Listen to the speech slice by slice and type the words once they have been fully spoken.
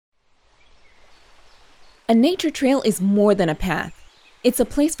A nature trail is more than a path. It's a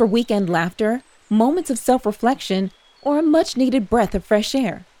place for weekend laughter, moments of self-reflection, or a much-needed breath of fresh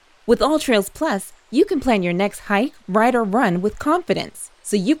air. With All Trails Plus, you can plan your next hike, ride, or run with confidence,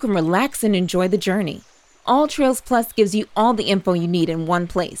 so you can relax and enjoy the journey. All Trails Plus gives you all the info you need in one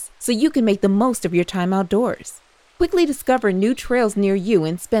place, so you can make the most of your time outdoors. Quickly discover new trails near you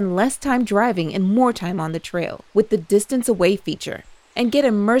and spend less time driving and more time on the trail with the Distance Away feature. And get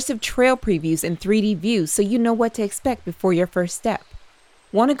immersive trail previews and 3D views so you know what to expect before your first step.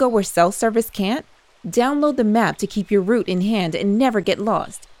 Want to go where cell service can't? Download the map to keep your route in hand and never get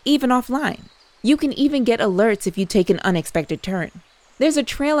lost, even offline. You can even get alerts if you take an unexpected turn. There's a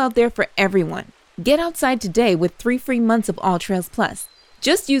trail out there for everyone. Get outside today with 3 free months of All Trails Plus.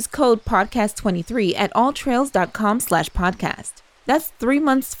 Just use code podcast23 at alltrails.com/podcast. That's 3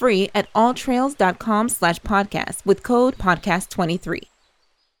 months free at alltrails.com/podcast with code podcast23.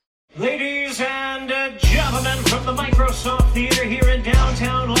 Ladies and gentlemen, from the Microsoft Theater here in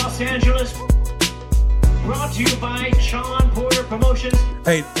downtown Los Angeles, brought to you by Sean Porter Promotions.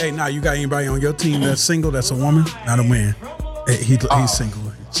 Hey, now you got anybody on your team that's single, that's a woman, not a man? Hey, he's single.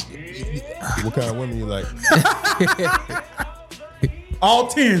 What kind of women you like? All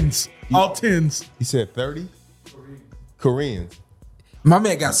tens. He said 30? Koreans. My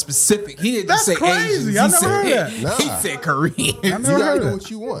man got specific. He didn't just say crazy. Asians. I never heard that. Nah. He said Koreans. I You never gotta heard know that. what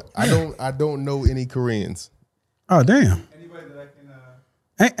you want. I don't know any Koreans. Oh, damn. Anybody that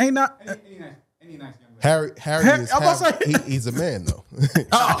I can, Ain't not. any nice young lady. Harry Harry- is I'm about half, to say- he's a man though.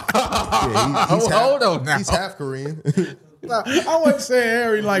 Hold on now. He's half Korean. I wasn't saying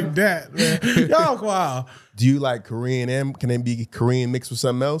Harry like that, man. Y'all wild. Do you like Korean and can they be Korean mixed with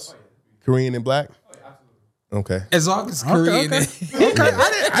something else? Korean and black? Okay. As long as Korean. Okay.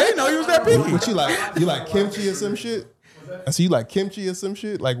 I didn't know you was that picky. What you like? You like kimchi or some shit? I see you like kimchi or some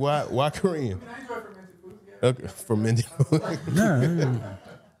shit? Like why Korean? I enjoy fermented food. Okay, fermented food.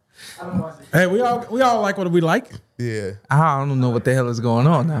 I don't watch it. Hey, we all like what we like. Yeah. I don't know what the hell is going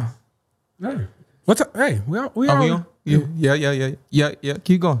on now. Hey, what's up? Hey, we Are we on? Yeah.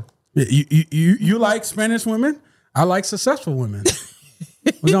 Keep going. You like Spanish women? I like successful women.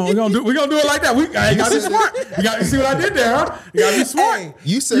 We're gonna do it like that. I gotta be smart. You gotta see what I did there, huh? You gotta be smart. Hey,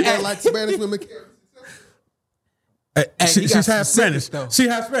 you said I like Spanish women. Hey, Hey, he got she's half specific, Spanish. though. She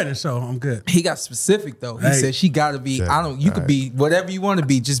half Spanish, so I'm good. He got specific though. He Hey. said she got to be. You could be whatever you want to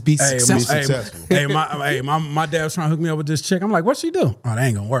be. Just be Hey, successful. my dad was trying to hook me up with this chick. I'm like, what's she do? Oh, that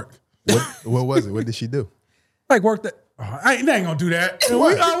ain't gonna work. What was it? What did she do? Like work that. Oh, they ain't gonna do that. We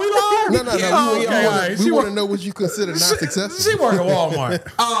live. No. Oh, okay, all right. We She want to work- know what you consider not successful. She work at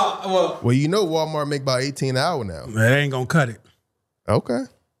Walmart. Well, you know Walmart make about 18 an hour now. That ain't gonna cut it. Okay.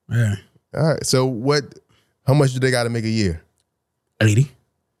 Yeah, All right. So how much do they got to make a year? 80.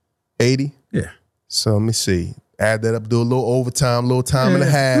 80? Yeah. So let me see. Add that up, do a little overtime, little time and a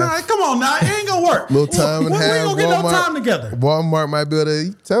half. Nah, come on now. It ain't gonna work. Little time and a We half. ain't gonna get no time together. Walmart might be able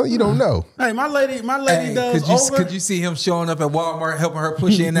to tell you don't know. Hey, my lady Hey, does over. could you see him showing up at Walmart, helping her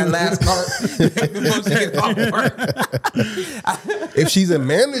push in that last cart before she get off work? If she's a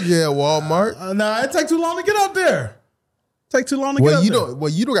manager at Walmart, Nah, it take too long to get up there. Take too long to get up there.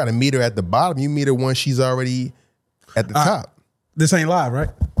 you don't got to meet her at the bottom. You meet her once she's already at the top. This ain't live, right?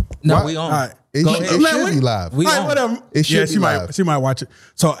 No, What? we on. All right. It Go should ahead. be live. We All right, on. whatever. It should be she live. might watch it.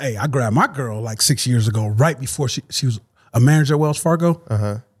 So, hey, I grabbed my girl like 6 years ago, right before she was a manager at Wells Fargo.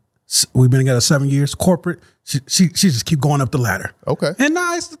 We've been together 7 years. Corporate. She just keep going up the ladder. Okay. And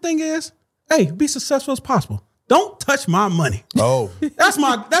nice. The thing is, hey, be successful as possible. Don't touch my money. Oh, That's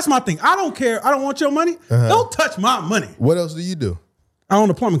my thing. I don't care. I don't want your money. Don't touch my money. what else do you do? I own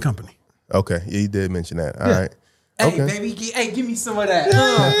a plumbing company. Okay. Yeah, you did mention that. All right. Hey, Okay. baby, give me some of that.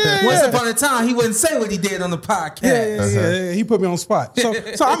 Once upon a time, he wouldn't say what he did on the podcast. Yeah. He put me on the spot.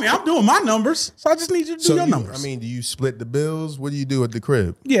 So I mean, I'm doing my numbers. So I just need you to do your numbers. do you split the bills? What do you do at the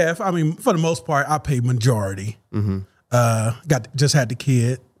crib? Yeah, for the most part, I pay majority. Just had the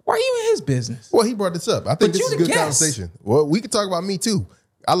kid. Why are you in his business? Well, he brought this up. I think But this you is a the good guest. conversation. Well, we can talk about me too.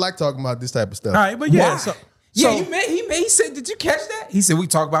 I like talking about this type of stuff. All right, but yeah, Why? He said, did you catch that? He said, we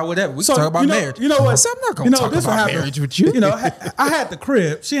talk about whatever. We can talk about marriage. You know what? I said, I'm not going to talk this what about happened. marriage with you. You know, I had the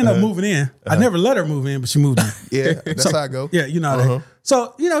crib. She ended up moving in. I never let her move in, but she moved in. Yeah, that's how I go. Yeah, you know that.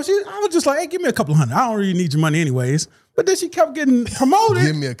 So, I was just like, hey, give me a couple $100. I don't really need your money anyways. But then she kept getting promoted.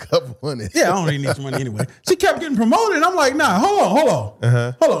 Give me a couple $100. Yeah, I don't really need your money anyway. She kept getting promoted. And I'm like, nah, hold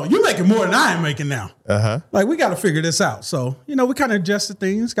on. You making more than I am making now. Like, we got to figure this out. So, we kind of adjusted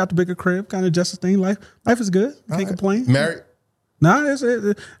things. Got the bigger crib, kind of adjusted things. Life is good. Can't complain. Married? No,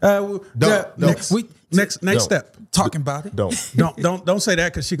 next step. Talking about it. Don't say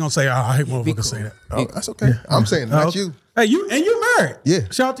that because she's gonna say, I hate motherfuckers say that. Oh, that's okay. Yeah. I'm saying not you. Hey, you're married. Yeah.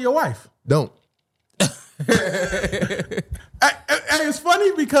 Shout out to your wife. Don't. It's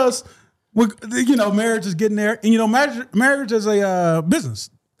funny because marriage is getting there, and marriage is a business.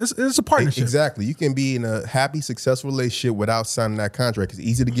 It's a partnership. Exactly. You can be in a happy, successful relationship without signing that contract. It's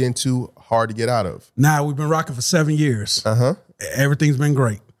easy to get into, hard to get out of. Now we've been rocking for 7 years. Everything's been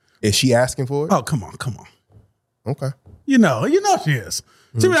great. Is she asking for it? Oh, come on. Okay. You know she is.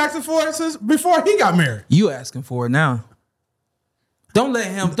 She been asking for it since before he got married. You asking for it now. Don't let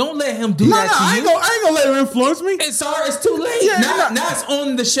him do that to you. I ain't gonna let him influence me. It's sorry, it's too late. Yeah, now it's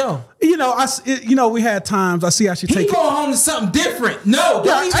on the show. We had times I see how she He take going home to something different. No,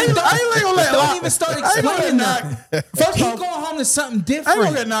 don't even start explaining nothing. First He off, going home to something I different. ain't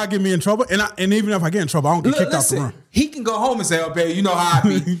gonna let Nah get me in trouble, and even if I get in trouble, I don't get kicked out the room. He can go home and say, "Oh, babe, you know how I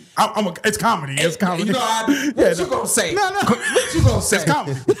be." It's comedy. It's comedy. You know how I be. What you gonna say? No. What you gonna say? It's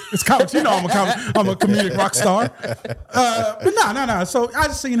comedy. It's comedy. I'm a comedic rock star. But no. So I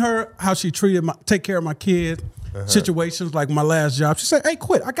just seen her how she take care of my kid. Situations like my last job. She said, "Hey,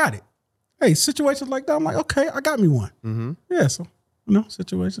 quit. I got it." Hey, situations like that. I'm like, okay, I got me one. Yeah. So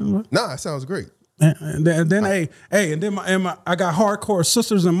situations. Nah, that sounds great. And then I got hardcore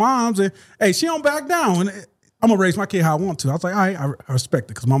sisters and moms, and hey, she don't back down. And I'm gonna raise my kid how I want to. I was like, all right, I respect it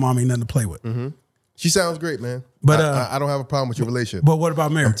because my mom ain't nothing to play with. She sounds great, man. But I don't have a problem with your relationship. But what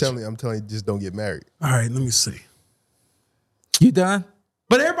about marriage? I'm telling you, just don't get married. All right, let me see. You done?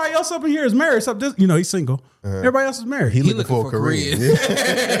 But everybody else up in here is married. Except this, he's single. Everybody else is married. He looking for a Korean.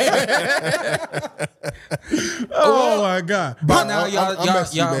 Oh my God! By now, I'm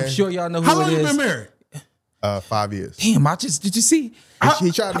I'm sure y'all know who How long it you is. been married? 5 years. Damn, did you see?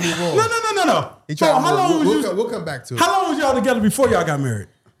 He tried to move on. No. He tried how long was you? We'll come back to it. How long was y'all together before y'all got married?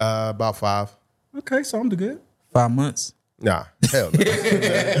 About 5. Okay, so I'm good. 5 months. Nah, hell no.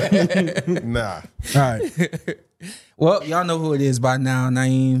 Nah. All right. Well, y'all know who it is by now.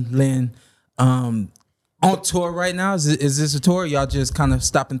 Naeem, Lynn, on tour right now. Is this a tour? Y'all just kind of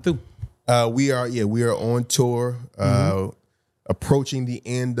stopping through? We are on tour, approaching the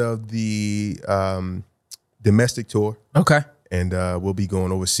end of the domestic tour. Okay. And we'll be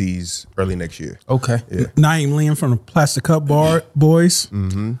going overseas early next year. Okay. Yeah. Naeem Lynn from the Plastic Cup Boys.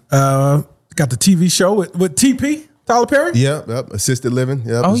 Got the TV show with TP, Tyler Perry. Yep. Assisted living.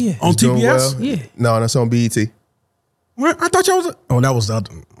 Yep. Oh, yeah. On doing TBS? well. Yeah. No, that's on BET. Well, I thought y'all was. That was the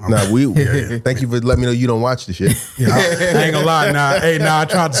other. Nah, thank you for letting me know you don't watch the shit. Yeah, I ain't gonna lie. I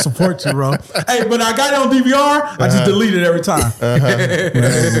tried to support you, bro. Hey, but I got it on DVR. I just delete it every time. Hey,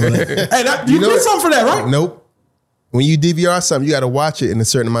 you did something for that, right? Nope. When you DVR something, you got to watch it in a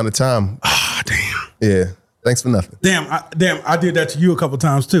certain amount of time. Ah, damn. Yeah. Thanks for nothing. Damn, I did that to you a couple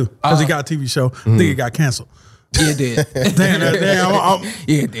times too. Because he got a TV show. I think it got canceled. Yeah, it did. Damn.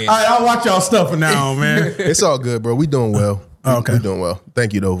 Yeah, it did. I'll watch y'all stuff from now on, man. It's all good, bro. We doing well. Okay. We doing well.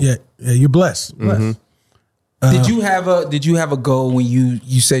 Thank you, though. Yeah, you're blessed. Did you have a goal when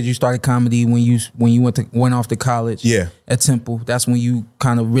you said you started comedy when you went off to college? Yeah. At Temple. That's when you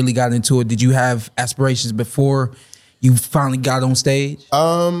kind of really got into it. Did you have aspirations before you finally got on stage?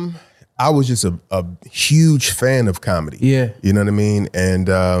 I was just a huge fan of comedy. Yeah. You know what I mean?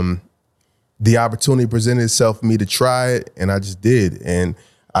 And the opportunity presented itself for me to try it, and I just did. And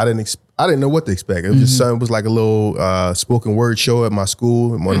I didn't know what to expect. It was just something. It was like a little spoken word show at my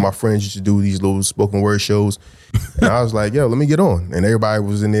school. And one of my friends used to do these little spoken word shows. And I was like, yo, let me get on. And everybody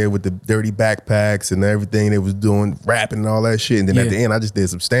was in there with the dirty backpacks and everything. They was doing rapping and all that shit. And then at the end, I just did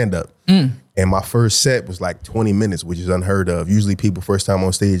some stand-up. And my first set was like 20 minutes, which is unheard of. Usually people first time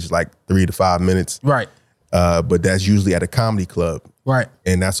on stage is like 3 to 5 minutes. Right. But that's usually at a comedy club. Right.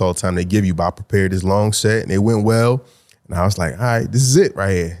 And that's all the time they give you. But I prepared this long set and it went well. And I was like, all right, this is it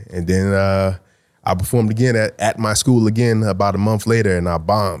right here. And then I performed again at my school again about a month later, and I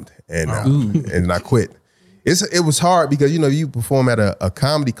bombed and I quit. It was hard because, you perform at a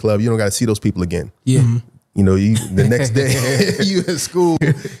comedy club, you don't got to see those people again. Yeah. The next day you at school,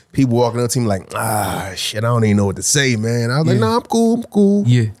 people walking up to me like, shit, I don't even know what to say, man. I was like, nah, I'm cool.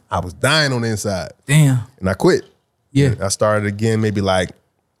 Yeah. I was dying on the inside. Damn. And I quit. Yeah. I started again maybe like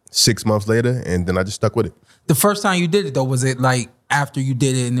 6 months later, and then I just stuck with it. The first time you did it though, was it like after you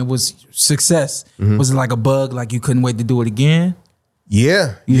did it and it was success? Was it like a bug, like you couldn't wait to do it again?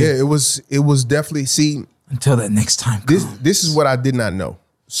 Yeah. It was definitely, see, until that next time comes. This is what I did not know.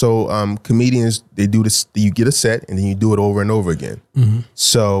 So comedians, they do this, you get a set and then you do it over and over again.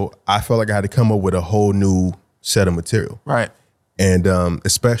 So I felt like I had to come up with a whole new set of material. Right. And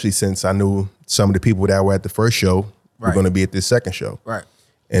especially since I knew some of the people that were at the first show We're going to be at this second show. Right.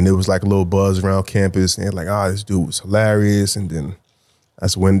 And it was like a little buzz around campus. And like, this dude was hilarious. And then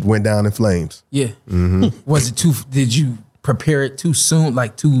that's when it went down in flames. Yeah. Was it too? Did you prepare it too soon?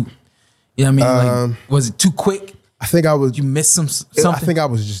 Like too? You know what I mean? Like, was it too quick? I think I was. Did you miss something? I think I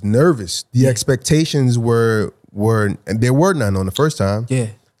was just nervous. The expectations were, and there were none on the first time. Yeah.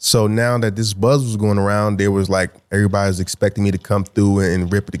 So now that this buzz was going around, there was like everybody was expecting me to come through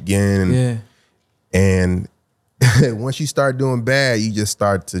and rip it again. And once you start doing bad, you just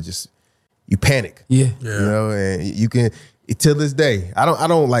start to you panic. Yeah. You know, and you can till this day. I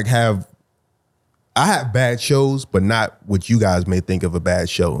don't like have. I have bad shows, but not what you guys may think of a bad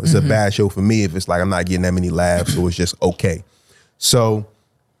show. It's a bad show for me if it's like I'm not getting that many laughs, or it's just okay. So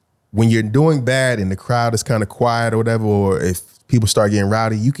when you're doing bad and the crowd is kind of quiet or whatever, or if people start getting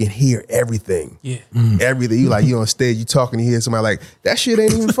rowdy, you can hear everything. Yeah. Everything. You on stage, you talking, you hear somebody like, that shit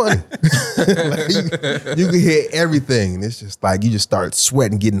ain't even funny. Like, you can hear everything. And it's just like, you just start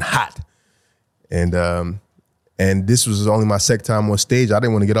sweating, getting hot. And this was only my second time on stage. I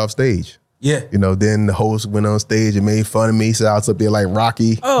didn't want to get off stage. Yeah. You know, then the host went on stage and made fun of me. He said I was up there like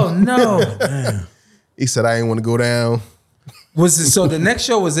Rocky. Oh, no. He said I didn't want to go down. Was it so? The next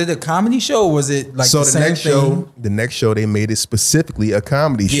show, was it a comedy show, or was it like the same thing? The next show, they made it specifically a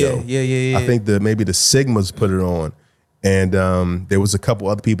comedy show. Yeah. I think maybe the Sigmas put it on, and there was a couple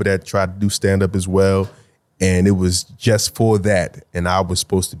other people that tried to do stand up as well, and it was just for that, and I was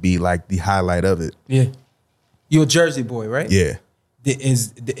supposed to be like the highlight of it. Yeah, you're a Jersey boy, right? Yeah.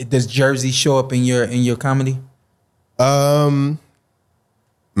 Does Jersey show up in your comedy?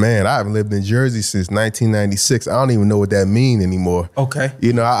 Man, I haven't lived in Jersey since 1996. I don't even know what that means anymore. Okay.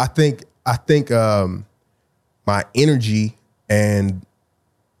 You know, I think my energy and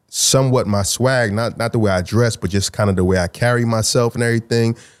somewhat my swag, not the way I dress, but just kind of the way I carry myself and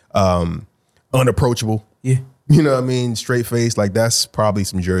everything, unapproachable. Yeah. You know what I mean? Straight face, like that's probably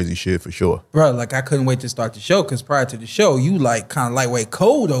some Jersey shit for sure. Bro, like I couldn't wait to start the show because prior to the show, you like kind of lightweight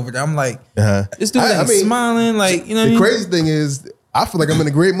cold over there. I'm like, this dude ain't smiling, like, you know what I mean? The crazy thing is, I feel like I'm in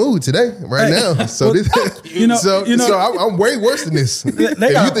a great mood today, right now. So I'm way worse than this. If you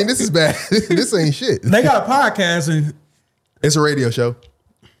think this is bad, this ain't shit. They got a podcast and it's a radio show.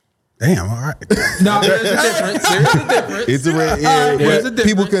 Damn, all right. No, there's a difference. There's a difference. It's a There's a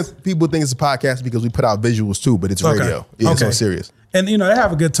difference. People think it's a podcast because we put out visuals too, but it's radio. Yeah, it's all serious. And they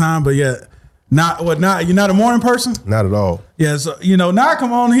have a good time, but yeah, you're not a morning person? Not at all. Yeah, so now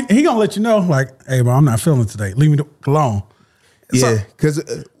come on, he gonna let you know, like, hey bro, I'm not feeling it today. Leave me alone. Yeah, because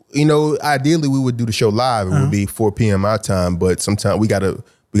ideally we would do the show live. It would be 4 p.m. our time, but sometimes we gotta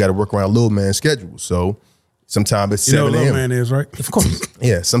work around little man's schedule. So sometimes it's 7 a.m. Little man is, right? Of course.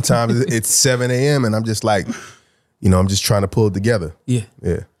 Yeah, sometimes it's 7 a.m. and I'm just like, I'm just trying to pull it together. Yeah.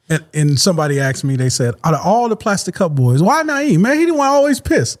 Yeah. And somebody asked me, they said, out of all the Plastic Cup boys, why Naeem? Man, he the one always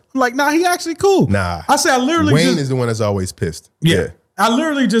pissed. I'm like, nah, he actually cool. Nah. I said, I literally Wayne is the one that's always pissed. Yeah. I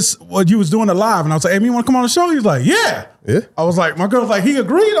literally you was doing it live, and I was like, hey, you want to come on the show? He was like, yeah. Yeah. I was like, my girl was like, he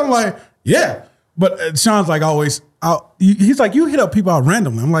agreed? I'm like, yeah. But Sean's like always, he's like, you hit up people out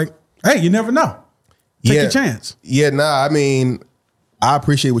randomly. I'm like, hey, you never know. Take your chance. Yeah, nah, I mean, I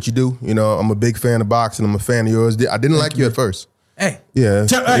appreciate what you do. I'm a big fan of boxing. I'm a fan of yours. I didn't like you at first. Hey. Yeah.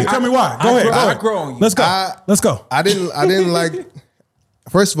 Tell me why. Go ahead. I grow on you. Let's go. I didn't like.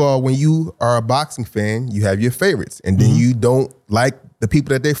 First of all, when you are a boxing fan, you have your favorites, and then you don't like the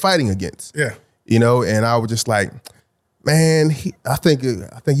people that they're fighting against. Yeah. And I was just like, man, I think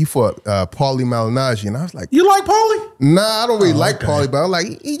you fought Paulie Malignaggi, and I was like, you like Paulie? Nah, I don't really like Paulie, but I'm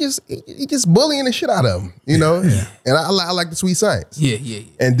like, he just bullying the shit out of him, Yeah. And I like the sweet science. Yeah.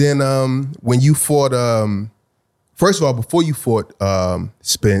 And then when you fought, first of all, before you fought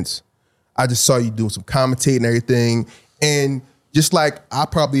Spence, I just saw you doing some commentating and everything, and just like I'm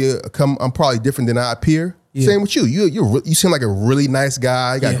probably different than I appear. Yeah. Same with you. You seem like a really nice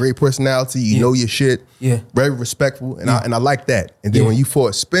guy. You got great personality. You know your shit. Yeah. Very respectful, and I like that. And then when you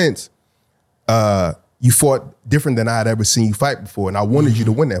fought Spence, you fought different than I had ever seen you fight before, and I wanted you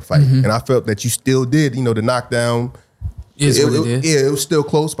to win that fight, and I felt that you still did. The knockdown. It it was still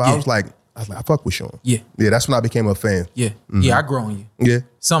close, but I was like, I fuck with Sean. Yeah. That's when I became a fan. Yeah. Yeah, I grow on you. Yeah.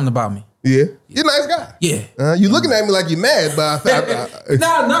 Something about me. Yeah. You're a nice guy. Yeah. You looking at me like you're mad, but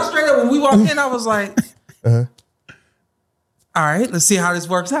not straight up. When we walked in, I was like, all right, let's see how this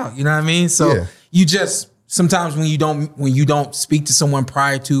works out. You know what I mean? So you just sometimes when you don't speak to someone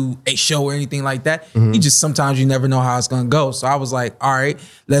prior to a show or anything like that, sometimes you never know how it's gonna go. So I was like, all right,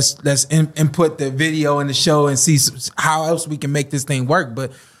 let's input the video in the show and see how else we can make this thing work.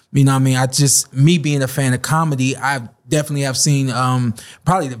 But you know what I mean? Me being a fan of comedy, I definitely have seen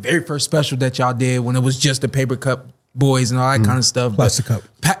probably the very first special that y'all did when it was just a paper cup boys and all that kind of stuff. Plastic Cup.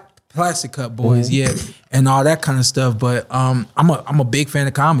 Plastic Cup boys, yeah, and all that kind of stuff. But I'm a big fan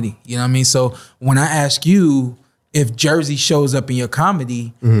of comedy. You know what I mean? So when I ask you if Jersey shows up in your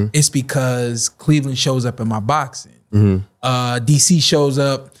comedy, it's because Cleveland shows up in my boxing. DC shows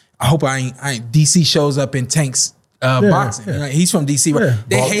up. I hope I ain't DC shows up in Tank's boxing. Yeah. You know, he's from DC. Right? Yeah.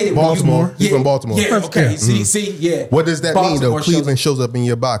 They hate it. Baltimore. He's from Baltimore. Yeah. Okay. See. Yeah. What does that mean though? Cleveland shows up in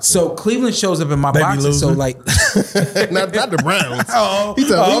your boxing. So Cleveland shows up in my Baby boxing. loser. So like, not the Browns.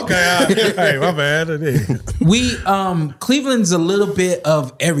 Okay. Hey, my bad. we Cleveland's a little bit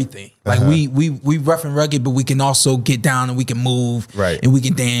of everything. Like we rough and rugged, but we can also get down and we can move, right? And we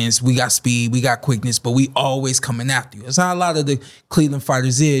can dance. We got speed, we got quickness, but we always coming after you. That's how a lot of the Cleveland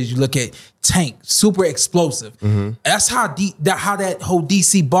fighters is. You look at Tank, super explosive. That's how that whole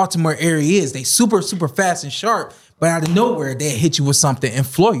DC Baltimore area is. They super fast and sharp, but out of nowhere they hit you with something and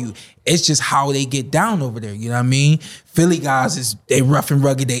floor you. It's just how they get down over there. You know what I mean? Philly guys they rough and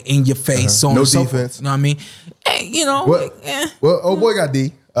rugged. They in your face. So no and so defense. forth. You know what I mean? Hey, you know. Well, old boy got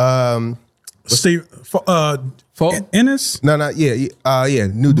D. Steve Ennis? No,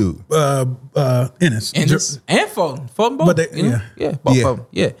 new dude. Ennis. And Fulton both. But they, both of them.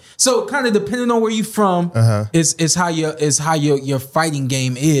 Yeah. So kind of depending on where you from, is how your fighting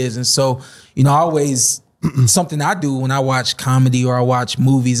game is, and so I always something I do when I watch comedy or I watch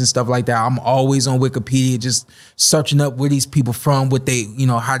movies and stuff like that. I'm always on Wikipedia just searching up where these people from, what they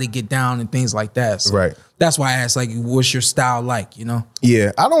how they get down and things like that. So right. That's why I asked, like, what's your style like?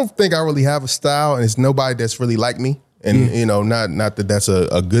 Yeah, I don't think I really have a style, and it's nobody that's really like me. And not that that's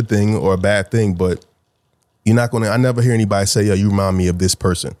a good thing or a bad thing, but you're not gonna. I never hear anybody say, "Yo, you remind me of this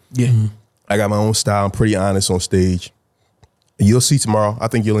person." Yeah, I got my own style. I'm pretty honest on stage. You'll see tomorrow. I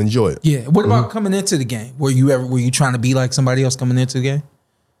think you'll enjoy it. Yeah. What about coming into the game? Were you trying to be like somebody else coming into the game?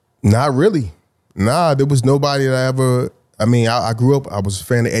 Not really. Nah, there was nobody that I ever. I mean, I grew up. I was a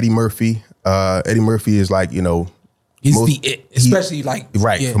fan of Eddie Murphy. Eddie Murphy is like He's the it, especially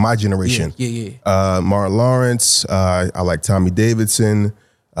for my generation. Yeah. Martin Lawrence. I like Tommy Davidson.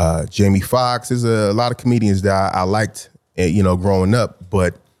 Jamie Foxx. There's a lot of comedians that I liked. Growing up,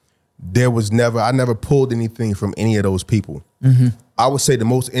 but I never pulled anything from any of those people. I would say the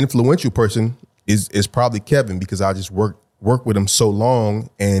most influential person is probably Kevin, because I just worked with him so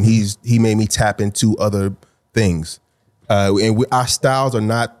long, and he made me tap into other things. And our styles are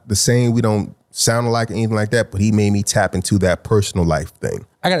not the same. We don't sound alike or anything like that, but he made me tap into that personal life thing.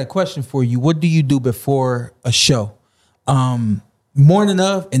 I got a question for you. What do you do before a show? Morning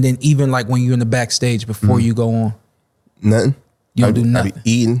of, and then even like when you're in the backstage before you go on? Nothing. You don't do nothing? I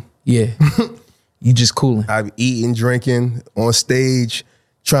be eating. Yeah. You just cooling. I be eating, drinking, on stage,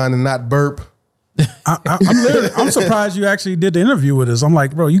 trying to not burp. I'm surprised you actually did the interview with us. I'm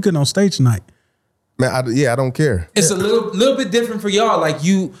like, bro, you getting on stage tonight. Man, I don't care. It's a little bit different for y'all,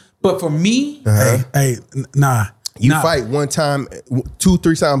 but for me, Nah. You fight one time,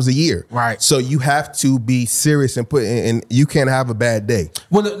 2-3 times a year, right? So you have to be serious and put in. You can't have a bad day.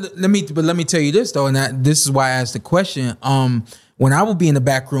 Well, let me tell you this though, and this is why I asked the question. When I would be in the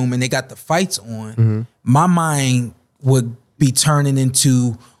back room and they got the fights on, my mind would be turning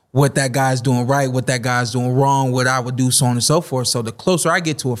into what that guy's doing right, what that guy's doing wrong, what I would do, so on and so forth. So the closer I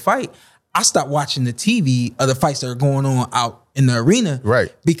get to a fight, I stop watching the TV of the fights that are going on out in the arena.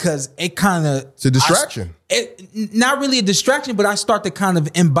 Right. Because it kind of... It's a distraction. Not really a distraction, but I start to kind of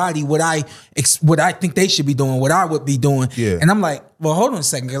embody what I think they should be doing, what I would be doing. Yeah. And I'm like, well, hold on a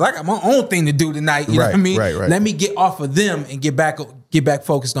second, because I got my own thing to do tonight. You know what I mean? Right. Let me get off of them and get back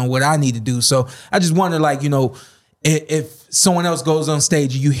focused on what I need to do. So I just wonder, if someone else goes on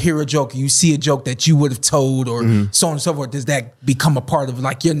stage and you hear a joke, or you see a joke that you would have told, or so on and so forth, does that become a part of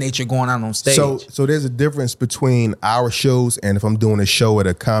your nature going out on stage? So there's a difference between our shows and if I'm doing a show at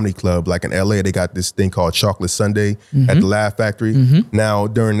a comedy club, like in LA, they got this thing called Chocolate Sunday at the Laugh Factory. Now,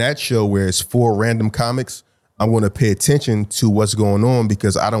 during that show where it's 4 random comics, I'm going to pay attention to what's going on,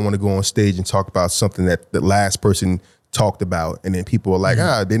 because I don't want to go on stage and talk about something that the last person talked about. And then people are like,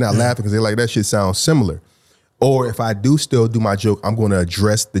 they're not laughing because they're like, that shit sounds similar. Or if I do still do my joke, I'm going to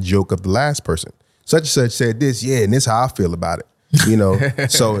address the joke of the last person. Such and such said this, and this is how I feel about it.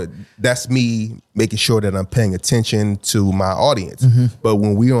 So that's me making sure that I'm paying attention to my audience. But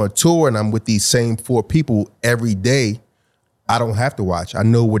when we're on tour and I'm with these same 4 people every day, I don't have to watch. I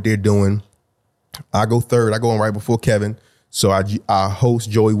know what they're doing. I go third. I go on right before Kevin. So I host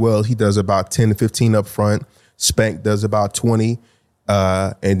Joey Wells. He does about 10 to 15 up front. Spank does about 20.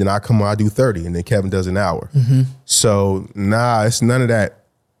 And then I come on, I do 30, and then Kevin does an hour. So it's none of that.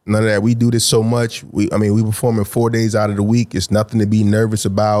 None of that. We do this so much. We performing 4 days out of the week. It's nothing to be nervous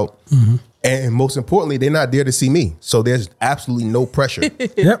about. And most importantly, they're not there to see me. So there's absolutely no pressure.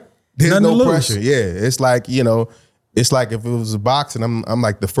 Yep. There's Nothing to no lose. pressure. Yeah. It's like, it's like if it was a boxing, I'm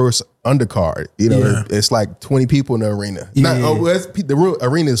like the first undercard. Yeah. It's like 20 people in the arena. Yeah. The real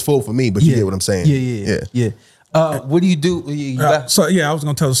arena is full for me, but you get what I'm saying. Yeah. What do you do? I was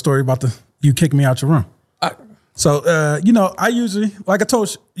gonna tell the story about you kicking me out your room. So I usually, like I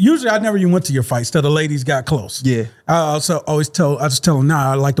told you, I never even went to your fights till the ladies got close. Yeah. I just tell them,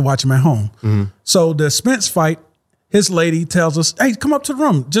 nah, I like to watch them at home. Mm-hmm. So the Spence fight, his lady tells us, hey, come up to the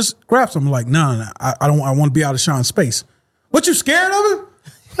room, just grab something. I'm like, no, I don't. I want to be out of Sean's space. What, you scared of him?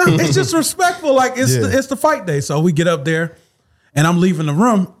 No, it's just respectful. Like it's the fight day. So we get up there, and I'm leaving the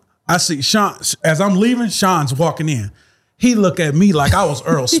room. I see Sean as I'm leaving. Sean's walking in. He looked at me like I was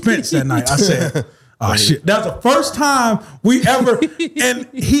Earl Spence that night. I said, oh shit, that's the first time we ever, and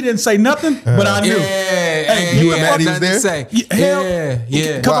he didn't say nothing, but I knew. You and Maddie was there?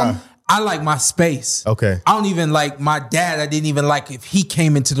 Yeah. Wow. I like my space. Okay. I don't even like my dad. I didn't even like if he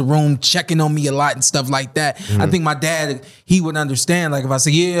came into the room checking on me a lot and stuff like that. I think my dad, he would understand. Like if I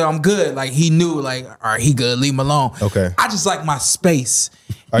say, yeah, I'm good. Like he knew like, all right, he good. Leave him alone. Okay. I just like my space.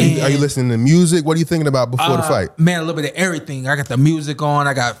 Are you listening to music? What are you thinking about before the fight? Man, a little bit of everything. I got the music on.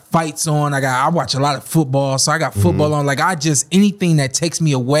 I got fights on. I watch a lot of football. So I got football on. Like anything that takes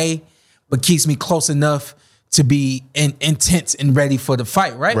me away but keeps me close enough to be intense and ready for the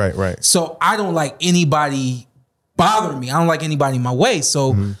fight, right? Right. So I don't like anybody bothering me. I don't like anybody in my way.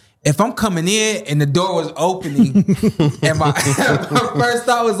 So if I'm coming in and the door was opening and my first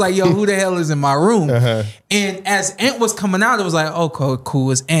thought was like, yo, who the hell is in my room? And as Ant was coming out, it was like, okay,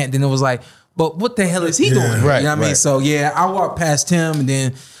 cool, it's Ant. Then it was like, but what the hell is he doing? Right, you know what I mean? So yeah, I walked past him and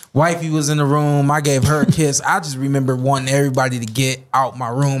then wifey was in the room. I gave her a kiss. I just remember wanting everybody to get out my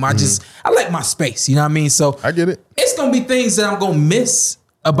room. I like my space. You know what I mean? So I get it. It's gonna be things that I'm gonna miss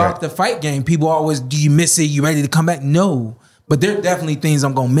about the fight game. People always, do you miss it? You ready to come back? No, but there are definitely things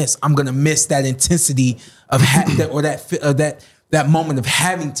I'm gonna miss. I'm gonna miss that intensity of that moment of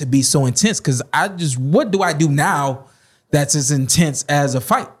having to be so intense. Because what do I do now that's as intense as a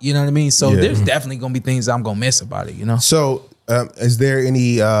fight? You know what I mean? So there's definitely gonna be things I'm gonna miss about it. You know? So is there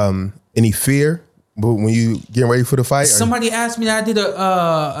any fear when you getting ready for the fight? Somebody asked me that I did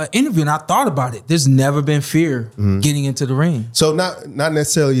a interview and I thought about it. There's never been fear getting into the ring. So not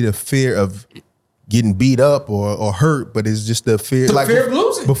necessarily the fear of getting beat up or hurt, but it's just the fear, fear of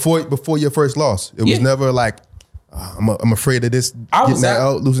losing before your first loss. It was never like I'm afraid of this losing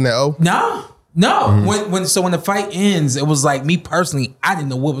that O. No. When the fight ends, it was like me personally, I didn't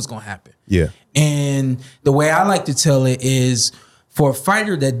know what was gonna happen. Yeah. And the way I like to tell it is for a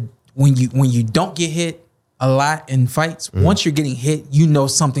fighter that when you don't get hit a lot in fights, once you're getting hit, you know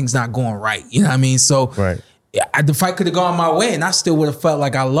something's not going right. You know what I mean? So the fight could have gone my way and I still would have felt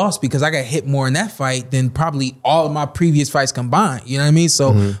like I lost because I got hit more in that fight than probably all of my previous fights combined. You know what I mean?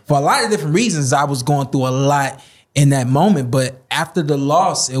 So for a lot of different reasons, I was going through a lot in that moment. But after the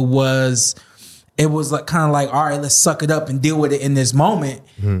loss, it was like kind of like, all right, let's suck it up and deal with it in this moment.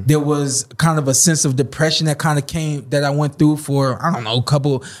 There was kind of a sense of depression that kind of came that I went through for, I don't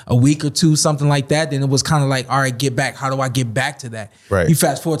know, a week or two, something like that. Then it was kind of like, all right, get back. How do I get back to that? Right. You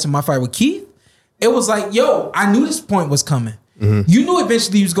fast forward to my fight with Keith. It was like, yo, I knew this point was coming. You knew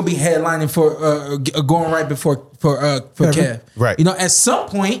eventually you was gonna be headlining for going right before Kev. Right. You know, at some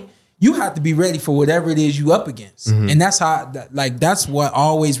point you have to be ready for whatever it is you up against, and that's how that's what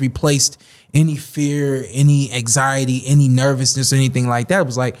always replaced any fear, any anxiety, any nervousness, or anything like that. It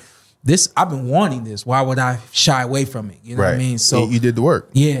was like, this, I've been wanting this. Why would I shy away from it? You know what I mean? So you did the work.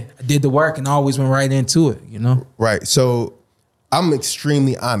 Yeah, I did the work and always went right into it, you know? Right. So I'm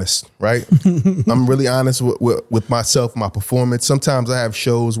extremely honest, right? I'm really honest with myself, my performance. Sometimes I have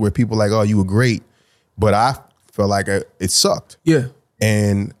shows where people are like, oh, you were great, but I felt like it sucked. Yeah.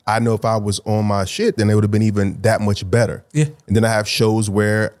 And I know if I was on my shit, then it would have been even that much better. Yeah. And then I have shows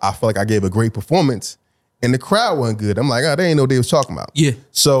where I feel like I gave a great performance and the crowd wasn't good. I'm like, oh, they ain't know what they was talking about. Yeah.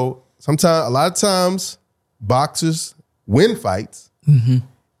 So a lot of times, boxers win fights and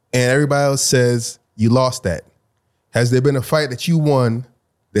everybody else says, you lost that. Has there been a fight that you won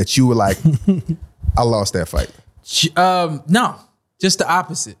that you were like, I lost that fight? No, just the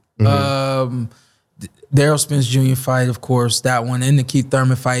opposite. The Errol Spence Jr. fight, of course, that one, and the Keith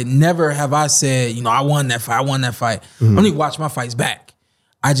Thurman fight. Never have I said, I won that fight. I only watch my fights back.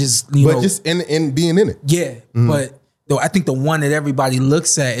 I just, just in being in it. Yeah, but though I think the one that everybody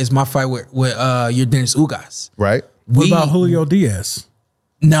looks at is my fight with your Dennis Ugas. Right. What about Julio Diaz?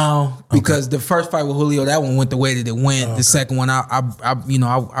 No, because the first fight with Julio, that one went the way that it went. The second one,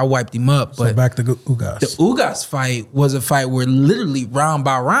 I wiped him up. So but back to Ugas. The Ugas fight was a fight where literally round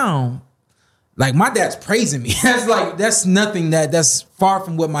by round, Like my dad's praising me. That's nothing that's far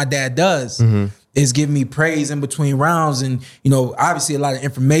from what my dad does. Is giving me praise in between rounds, and obviously a lot of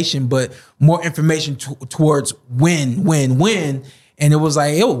information, but more information towards win. And it was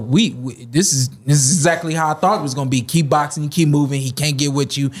like, yo, this is exactly how I thought it was gonna be. Keep boxing, you keep moving. He can't get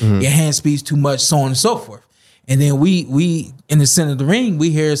with you. Your hand speeds too much, so on and so forth. And then we in the center of the ring, we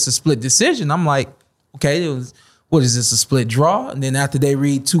hear it's a split decision. I'm like, okay, what is this, a split draw? And then after they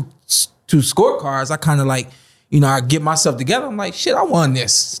read two scorecards, I kind of like, I get myself together. I'm like, shit, I won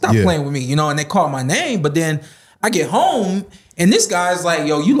this. Stop playing with me, and they call my name. But then I get home and this guy's like,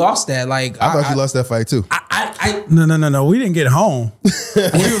 yo, you lost that. Like, I thought you lost that fight too. No. We didn't get home. We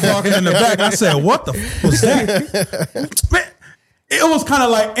were walking in the back. I said, what the f was that? Man, it was kind of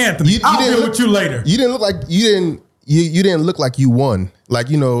like, Anthony, I'll deal with you later. You didn't look like you didn't look like you won. Like,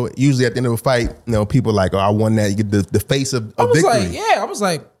 usually at the end of a fight, people are like, oh, I won that. You get the face of victory. I was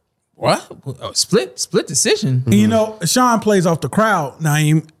like, what? Split decision. And Sean plays off the crowd.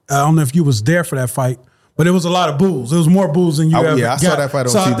 Naeem, I don't know if you was there for that fight, but it was a lot of boos. It was more boos than you ever got. I saw that fight on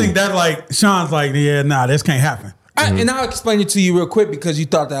TV. So I think that Sean's like, yeah, nah, this can't happen. And I'll explain it to you real quick because you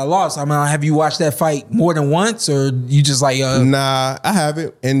thought that I lost. I mean, have you watched that fight more than once, or you just like? Nah, I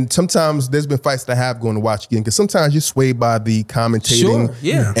haven't. And sometimes there's been fights that I have gone to watch again because sometimes you're swayed by the commentating,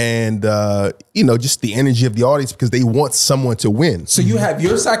 and just the energy of the audience because they want someone to win. So you have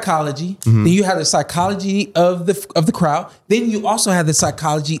your psychology, then you have the psychology of the crowd, then you also have the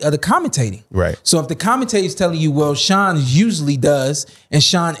psychology of the commentating. Right. So if the commentator is telling you, well, Sean usually does, and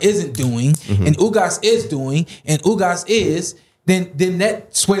Sean isn't doing, and Ugas is doing, and Ugas is, then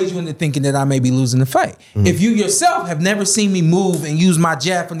that sways you into thinking that I may be losing the fight. If you yourself have never seen me move and use my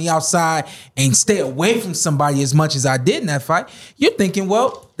jab from the outside and stay away from somebody as much as I did in that fight, you're thinking,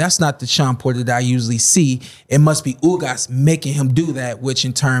 well, that's not the Sean Porter that I usually see. It must be Ugas making him do that, which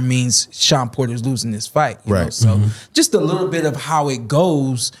in turn means Sean Porter's losing this fight. You know? So just a little bit of how it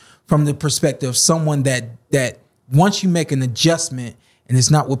goes from the perspective of someone that once you make an adjustment and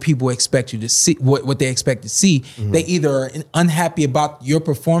it's not what people expect you to see, what they expect to see, they either are unhappy about your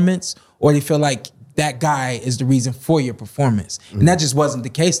performance or they feel like that guy is the reason for your performance. And that just wasn't the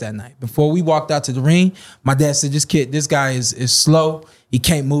case that night. Before we walked out to the ring, my dad said, this guy is slow. He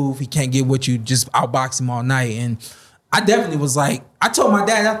can't move. He can't get with you. Just outbox him all night. And I definitely was like, I told my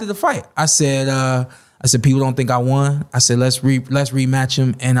dad after the fight, I said, people don't think I won. I said, let's rematch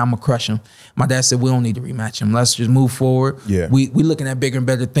him and I'm gonna crush him. My dad said, we don't need to rematch him. Let's just move forward. Yeah. We looking at bigger and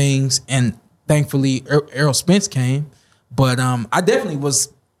better things. And thankfully Errol Spence came. But I definitely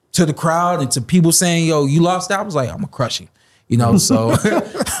was to the crowd and to people saying, yo, you lost that. I was like, I'm gonna crush him. So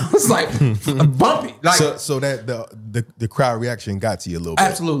I was like bumpy. Like, so that the crowd reaction got to you a little bit.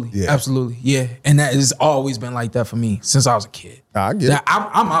 Absolutely. Yeah. And that has always been like that for me since I was a kid. I get it.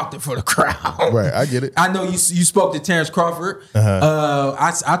 I'm out there for the crowd. Right, I get it. I know you spoke to Terrence Crawford.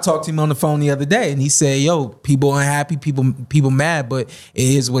 I talked to him on the phone the other day and he said, yo, people unhappy, people mad, but it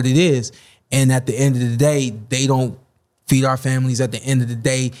is what it is. And at the end of the day, they don't feed our families. At the end of the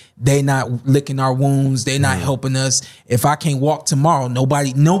day, they not licking our wounds. They not helping us. If I can't walk tomorrow,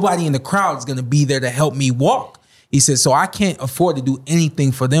 nobody in the crowd is going to be there to help me walk. He said, so I can't afford to do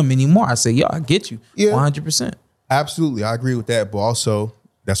anything for them anymore. I said, yo, I get you. 100%. Absolutely. I agree with that. But also,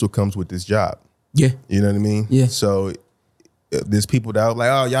 that's what comes with this job. Yeah. You know what I mean? Yeah. So there's people that are like,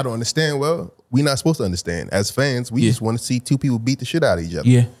 oh, y'all don't understand. Well, we're not supposed to understand. As fans, we just want to see two people beat the shit out of each other.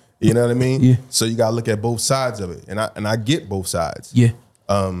 Yeah. You know what I mean? Yeah. So you gotta look at both sides of it, and I get both sides. Yeah.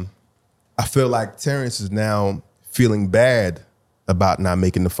 I feel like Terrence is now feeling bad about not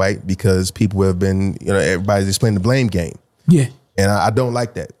making the fight because people have been, everybody's just playing the blame game. Yeah. And I don't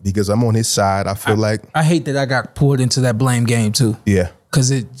like that because I'm on his side. I feel like I hate that I got pulled into that blame game too. Yeah.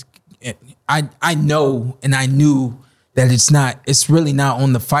 Because I know and I knew that it's really not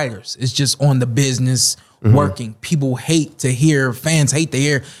on the fighters. It's just on the business. Working. People fans hate to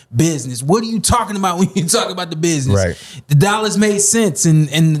hear business. What are you talking about when you talk about the business? Right. The dollars made sense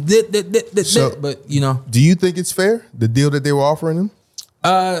but Do you think it's fair, the deal that they were offering him?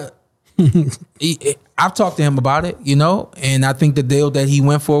 I've talked to him about it, and I think the deal that he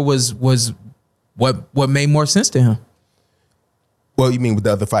went for was what made more sense to him. Well, you mean with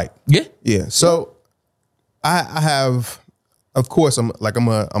the other fight? Yeah. Yeah. So I have, of course, I'm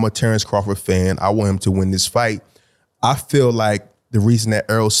a Terrence Crawford fan. I want him to win this fight. I feel like the reason that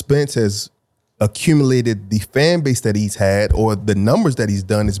Errol Spence has accumulated the fan base that he's had or the numbers that he's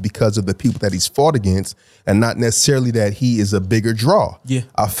done is because of the people that he's fought against and not necessarily that he is a bigger draw. Yeah.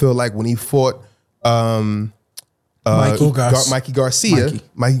 I feel like when he fought Mikey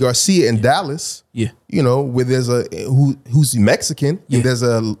Garcia in Dallas, yeah, where there's who's Mexican and there's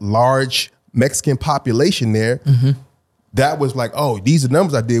a large Mexican population there, that was like, oh, these are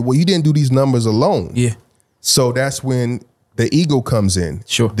numbers I did. Well, you didn't do these numbers alone. Yeah. So that's when the ego comes in.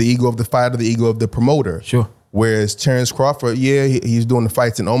 Sure. The ego of the fighter, the ego of the promoter. Sure. Whereas Terrence Crawford, he's doing the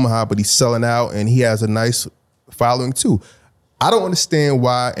fights in Omaha, but he's selling out and he has a nice following too. I don't understand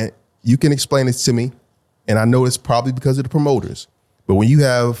why, and you can explain it to me, and I know it's probably because of the promoters, but when you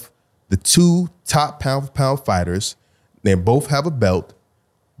have the two top pound for pound fighters, they both have a belt,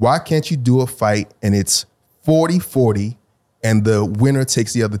 why can't you do a fight and it's 40-40 and the winner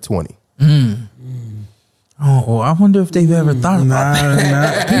takes the other 20? Oh, I wonder if they've ever thought about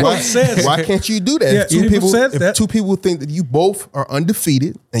that. Why can't you do that? Yeah, if two people think that you both are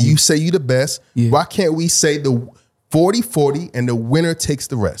undefeated and you say you the best, why can't we say the 40-40 and the winner takes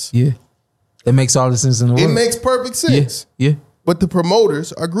the rest? Yeah. That makes all the sense in the world. It makes perfect sense. Yeah. But the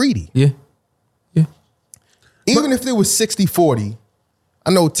promoters are greedy. Yeah. Even if it was 60-40,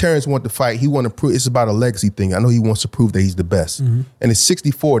 I know Terrence wanted to fight. He wanted to prove it's about a legacy thing. I know he wants to prove that he's the best. And it's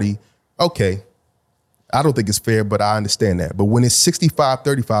 60-40, okay. I don't think it's fair, but I understand that. But when it's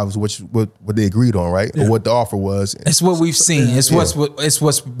 65-35 is what they agreed on, right? Or what the offer was. It's what we've seen. It's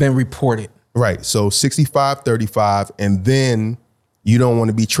what's been reported. Right. So 65-35, and then you don't want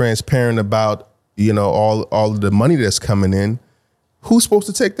to be transparent about, all of the money that's coming in. Who's supposed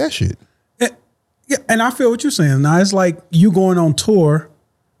to take that shit? Yeah, and I feel what you're saying. Now it's like you going on tour,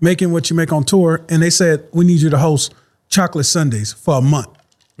 making what you make on tour, and they said we need you to host Chocolate Sundays for a month.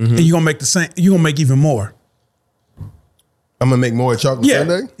 And you're gonna make the same. You're gonna make even more. I'm gonna make more at Chocolate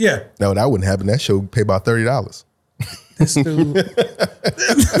Sunday. Yeah. No, that wouldn't happen. That show would pay about $30. This dude.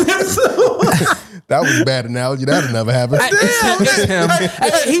 That was a bad analogy. That'll never happen. It's him.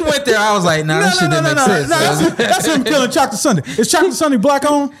 He went there. I was like, this shit didn't make sense. That's him killing Chocolate Sunday. Is Chocolate Sunday black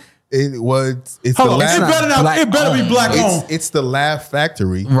owned? It's the Hold on, laugh. it better be black owned. It's the Laugh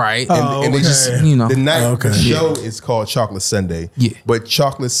Factory, Right. And they just the night of the show is called Chocolate Sunday. Yeah. But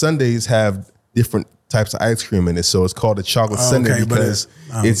Chocolate Sundays have different types of ice cream in it, so it's called a Chocolate Sunday because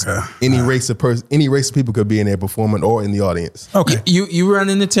it's any race of people could be in there performing or in the audience. Okay. You run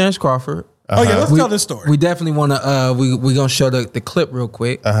into Terrence Crawford. Oh yeah, let's tell this story. We definitely want to. We're gonna show the clip real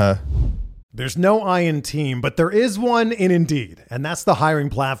quick. There's no I in team, but there is one in Indeed, and that's the hiring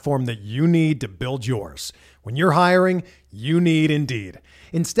platform that you need to build yours. When you're hiring, you need Indeed.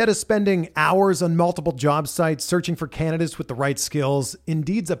 Instead of spending hours on multiple job sites searching for candidates with the right skills,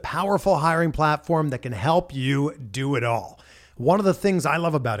 Indeed's a powerful hiring platform that can help you do it all. One of the things I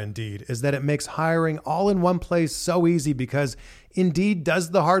love about Indeed is that it makes hiring all in one place so easy because Indeed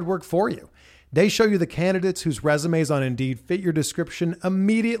does the hard work for you. They show you the candidates whose resumes on Indeed fit your description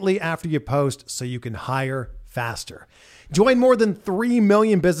immediately after you post so you can hire faster. Join more than 3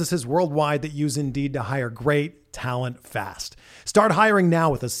 million businesses worldwide that use Indeed to hire great talent fast. Start hiring now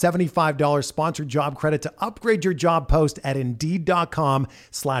with a $75 sponsored job credit to upgrade your job post at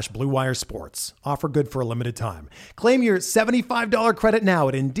Indeed.com/Blue Wire Sports. Offer good for a limited time. Claim your $75 credit now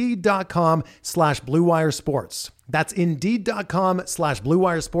at Indeed.com/Blue Wire Sports. That's Indeed.com/Blue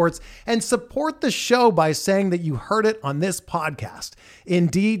Wire Sports, and support the show by saying that you heard it on this podcast.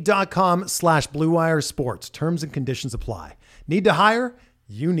 Indeed.com/Blue Wire Sports. Terms and conditions apply. Need to hire?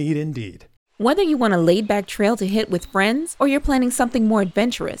 You need Indeed. Whether you want a laid-back trail to hit with friends or you're planning something more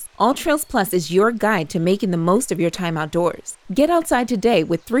adventurous, All Trails Plus is your guide to making the most of your time outdoors. Get outside today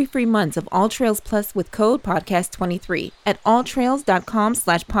with 3 free months of All Trails Plus with code podcast23 at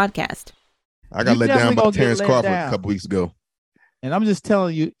alltrails.com/podcast. I got let down by Terrence Crawford a couple weeks ago. And I'm just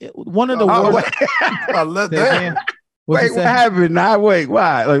telling you, one of the worst. I let that. Wait, what happened? Wait,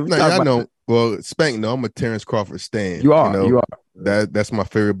 why? I know. Well, Spank, no, I'm a Terrence Crawford stan. You are. You are. That's my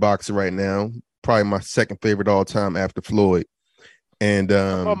favorite boxer right now. Probably my second favorite all time after Floyd. And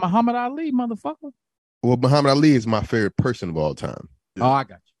Muhammad Ali, motherfucker. Well, Muhammad Ali is my favorite person of all time. Oh, I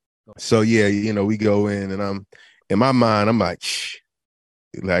got you. So yeah, we go in, and I'm in my mind, I'm like,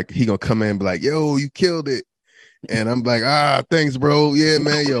 like he gonna come in and be like, yo, you killed it. And I'm like, thanks, bro. Yeah,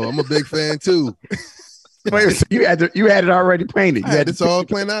 man, yo, I'm a big fan too. Wait, so you had it already painted. You had it's all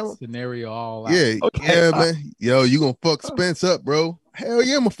planned out. Scenario all out. Yeah, okay. Yeah, man. Yo, you gonna fuck Spence up, bro? Hell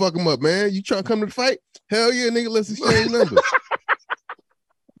yeah, I'm gonna fuck him up, man. You trying to come to the fight? Hell yeah, nigga. Let's exchange numbers.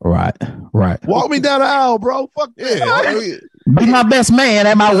 Right. Walk me down the aisle, bro. Fuck yeah. Be my best man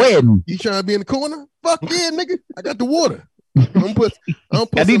at my wedding. You trying to be in the corner? Fuck yeah, nigga. I got the water. I'm put I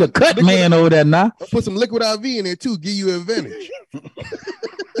need a cut man over there now. I'll put some liquid IV in there too. Give you an advantage.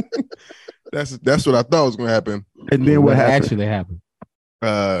 That's what I thought was gonna happen. And then what actually happened?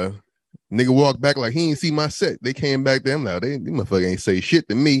 Nigga walked back like he ain't see my set. They came back there. I'm like, they motherfucker ain't say shit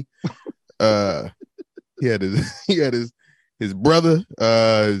to me. He had his his brother,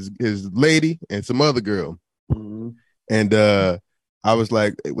 his lady, and some other girl. And I was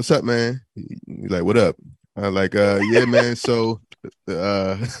like, hey, what's up, man? He's like, what up? I was like, yeah, man. So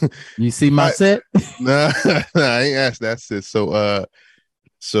you see my set? Nah, I ain't asked that. Sis. So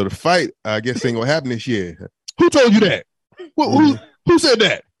the fight, I guess, ain't gonna happen this year. Who told you that? Who said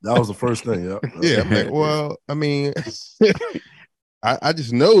that? That was the first thing. Yeah. Yeah. I'm like, well, I mean, I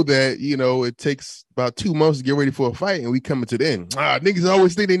just know that, you know, it takes about 2 months to get ready for a fight, and we coming to the end. Niggas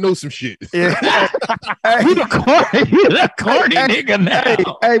always think they know some shit. Yeah. You the corny nigga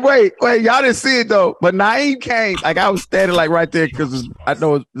now. Hey, wait, y'all didn't see it though. But Naeem came, like I was standing like right there because I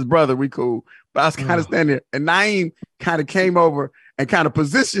know his brother, we cool. But I was kind of standing there, and Naeem kind of came over and kind of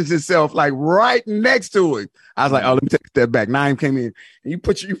positions himself like right next to him. I was like, oh, let me take a step back. Naeem came in, and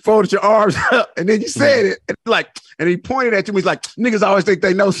you folded your arms up, and then you said it, and he pointed at you. He's like, niggas always think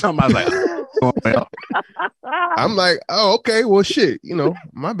they know something. I was like, oh, well. I'm like, oh, okay, well, shit, you know,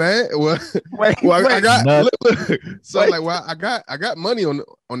 my bad. Well, I got so like, well, I got money on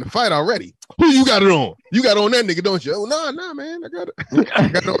the fight already. Who you got it on? You got it on that nigga, don't you? Oh, nah, man, I got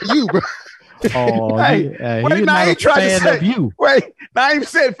it on you, bro. Oh, hey, he's not a fan of you. Wait, Naeem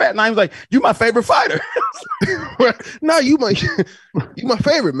said fat. Naeem's like, you my favorite fighter. No, you my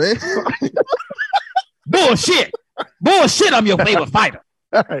favorite, man. Bullshit. I'm your favorite fighter.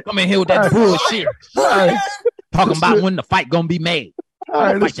 Right. Come in here with that bullshit. Right. Talking about when the fight gonna be made. All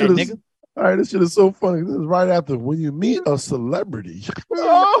right, Fight that nigga. All right, this shit is so funny. This is right after when you meet a celebrity.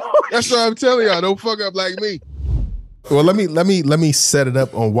 That's what I'm telling y'all. Don't fuck up like me. Well, let me set it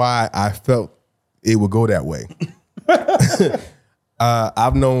up on why I felt it would go that way.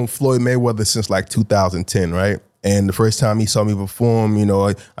 I've known Floyd Mayweather since like 2010, right? And the first time he saw me perform, you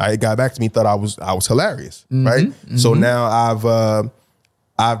know, I got back to me, thought I was hilarious, right? Mm-hmm. So now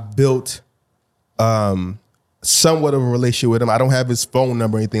I've built somewhat of a relationship with him. I don't have his phone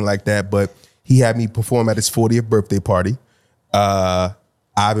number or anything like that, but he had me perform at his 40th birthday party.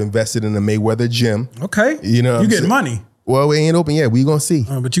 I've invested in the Mayweather gym. Okay, you know, you get money. Well, we ain't open yet. We gonna see.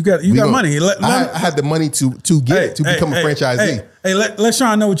 But you got money. I had the money to become a franchisee. Hey, let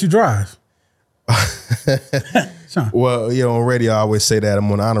Sean know what you drive. Sean. Well, you know, on radio I always say that I'm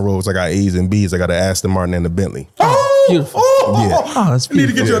on honor rolls. I got A's and B's. I got an Aston Martin and a Bentley. Oh, beautiful. That's beautiful. I need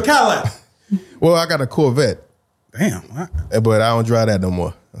to get you a Cadillac. Well, I got a Corvette. Damn. But I don't drive that no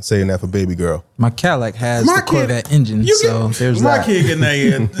more. I'm saying that for baby girl. My Cadillac has the Corvette engine, so there's my that. kid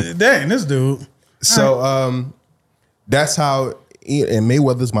getting that. Dang, this dude. So that's how. And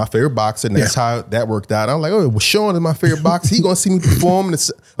Mayweather's my favorite boxer, and that's how that worked out. I'm like, oh, well, Sean is my favorite boxer. He gonna see me perform.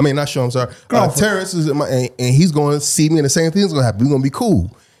 I mean, not Sean. I'm sorry. Terrence is and he's gonna see me, and the same thing's gonna happen. We're gonna be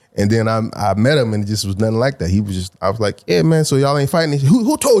cool. And then I met him, and it just was nothing like that. I was like, yeah, man. So y'all ain't fighting.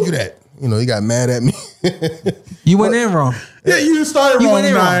 Who told you that? You know, he got mad at me. You went in wrong. Yeah, you started wrong.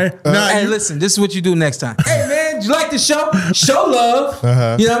 Hey, listen, this is what you do next time. Hey, man, did you like the show? Show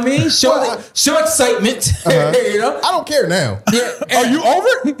love. You know what I mean? Show excitement. You know? I don't care now. Yeah. Are you over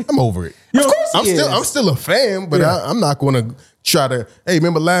it? I'm over it. Of course I'm still a fan, but I'm not going to try to, hey,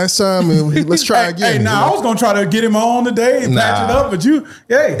 remember last time? Let's try again. I was going to try to get him on today and patch it up, but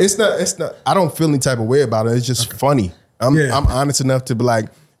It's not, I don't feel any type of way about it. It's just funny. I'm honest enough to be like,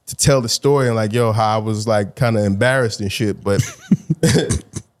 to tell the story and like, yo, how I was like kind of embarrassed and shit, but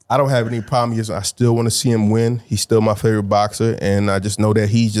I don't have any problem. I still want to see him win. He's still my favorite boxer, and I just know that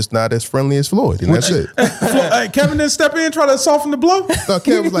he's just not as friendly as Floyd, and that's it. Kevin didn't step in, try to soften the blow? No,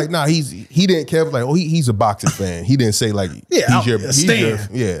 Kevin was like, nah, he didn't. Kevin was like, oh, he's a boxing fan. He didn't say like, he's your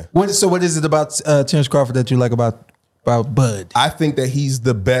yeah. So what is it about Terence Crawford that you like about Bud? I think that he's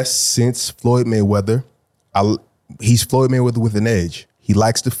the best since Floyd Mayweather. He's Floyd Mayweather with an edge. He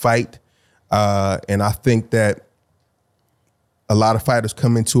likes to fight, and I think that a lot of fighters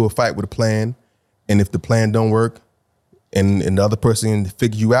come into a fight with a plan, and if the plan don't work, and the other person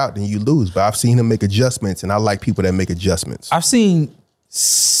figures you out, then you lose. But I've seen him make adjustments, and I like people that make adjustments. I've seen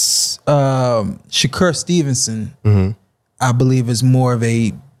Shakur Stevenson, I believe, is more of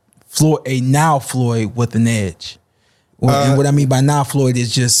a Floyd with an edge. And what I mean by now, Floyd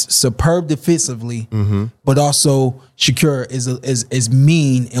is just superb defensively, but also Shakur is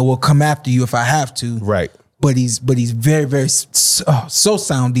mean and will come after you if I have to. Right. But he's very, very so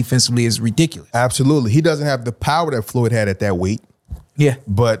sound defensively is ridiculous. Absolutely. He doesn't have the power that Floyd had at that weight. Yeah.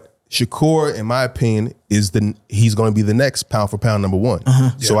 But Shakur, in my opinion, he's going to be the next pound for pound number one.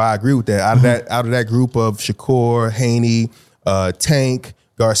 So I agree with that. Out of that group of Shakur, Haney, Tank,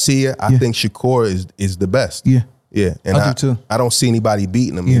 Garcia, I think Shakur is the best. Yeah. Yeah, and I do too. I don't see anybody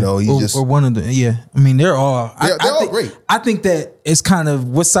beating him. Yeah. You know, he's or, just or one of the I mean, they're all. they're all think, great. I think that it's kind of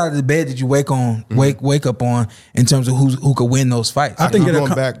what side of the bed did you wake up on in terms of who could win those fights. I think keep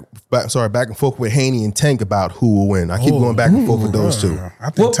going back and forth with Haney and Tank about who will win. I keep going back and forth with those two. I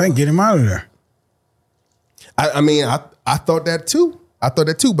think Tank get him out of there. I mean, I thought that too.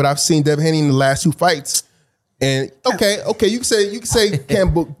 But I've seen Devin Haney in the last 2 fights, and okay, you can say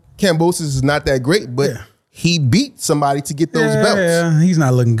Kambosos is not that great, but he beat somebody to get those belts. Yeah, he's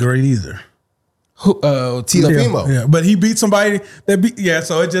not looking great either. Teofimo. Yeah, but he beat somebody that beat. Yeah,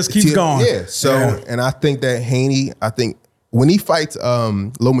 so it just keeps going. Yeah. So, and I think that Haney, when he fights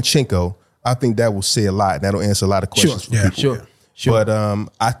Lomachenko, I think that will say a lot. That'll answer a lot of questions for people. Sure. But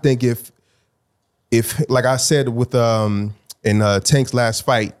I think if like I said with in Tank's last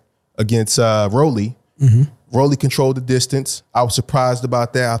fight against Rolly, Rolly controlled the distance. I was surprised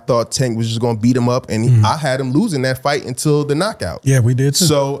about that. I thought Tank was just going to beat him up, and I had him losing that fight until the knockout. Yeah, we did too.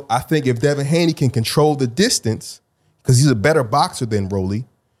 So I think if Devin Haney can control the distance, because he's a better boxer than Rolly,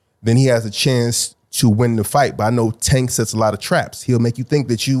 then he has a chance to win the fight. But I know Tank sets a lot of traps. He'll make you think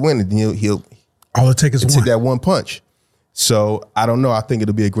that you win, and he'll all it takes is take that one punch. So I don't know. I think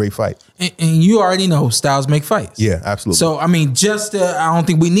it'll be a great fight. And you already know styles make fights. Yeah, absolutely. So I mean, I don't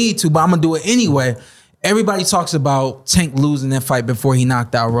think we need to, but I'm gonna do it anyway. Everybody talks about Tank losing that fight before he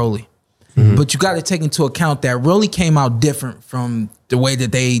knocked out Rolly. But you got to take into account that Rolly came out different from the way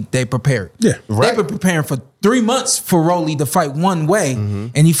that they prepared. Yeah, right. They've been preparing for 3 months for Rolly to fight one way,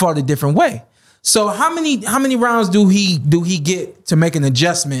 and he fought a different way. So how many rounds do he get to make an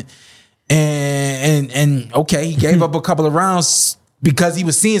adjustment? And okay, he gave up a couple of rounds because he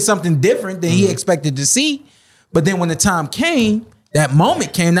was seeing something different than he expected to see. But then when the time came, that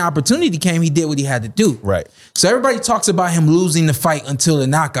moment came, the opportunity came, he did what he had to do. Right. So everybody talks about him losing the fight until the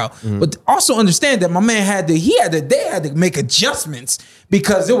knockout. But also understand that my man they had to make adjustments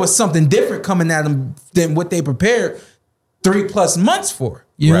because there was something different coming at him than what they prepared 3+ months for.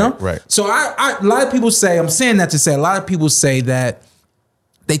 You know? Right. So a lot of people say, I'm saying that to say a lot of people say that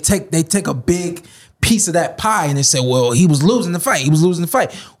they take a big piece of that pie and they say, well, he was losing the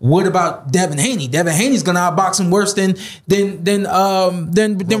fight. What about Devin Haney? Devin Haney's gonna outbox him worse than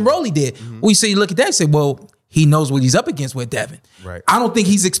Rolly did. We say, look at that and say, well, he knows what he's up against with Devin. Right. I don't think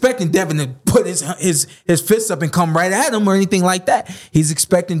he's expecting Devin to put his fists up and come right at him or anything like that. He's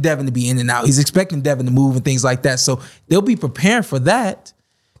expecting Devin to be in and out. He's expecting Devin to move and things like that. So they'll be preparing for that.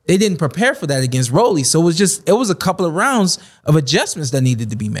 They didn't prepare for that against Rolly. So it was a couple of rounds of adjustments that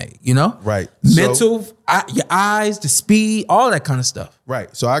needed to be made, you know? Right. Mental, your eyes, the speed, all that kind of stuff.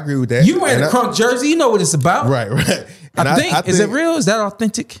 Right. So I agree with that. You wearing a Crunk jersey, you know what it's about. Right. I think, is it real? Is that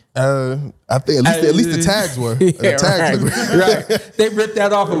authentic? I think at least the tags were. The tags right. They ripped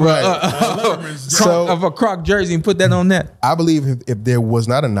that off of a Crunk jersey and put that on that. I believe if there was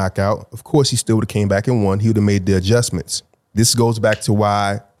not a knockout, of course he still would have came back and won. He would have made the adjustments. This goes back to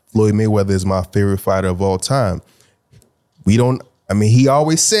why Floyd Mayweather is my favorite fighter of all time. He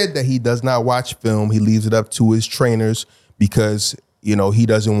always said that he does not watch film. He leaves it up to his trainers because, he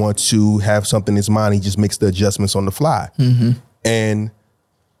doesn't want to have something in his mind. He just makes the adjustments on the fly. And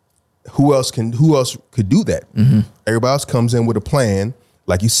who else could do that? Everybody else comes in with a plan.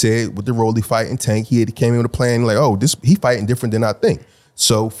 Like you said, with the Rolly fight and Tank, he came in with a plan like, he fighting different than I think.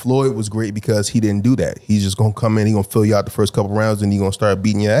 So Floyd was great because he didn't do that. He's just gonna come in, he's gonna fill you out the first couple rounds, and he's gonna start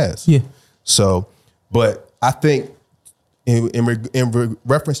beating your ass. Yeah. So, but I think in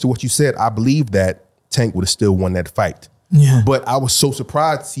reference to what you said, I believe that Tank would have still won that fight. Yeah. But I was so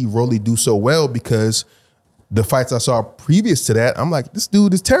surprised to see Rolly do so well because the fights I saw previous to that, I'm like, this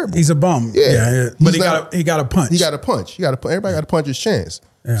dude is terrible. He's a bum. Yeah. But he got a punch. Everybody got to punch his chance.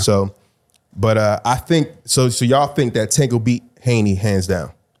 Yeah. So, but I think so y'all think that Tank will beat Haney hands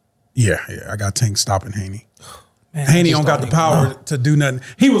down? Yeah. I got Tank stopping Haney. Man, Haney don't got the power to do nothing.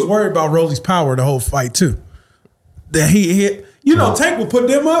 He was worried about Rolly's power the whole fight too. That he hit, Tank will put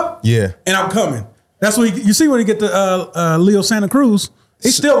them up. Yeah, and I'm coming. That's what you see when he get to Leo Santa Cruz.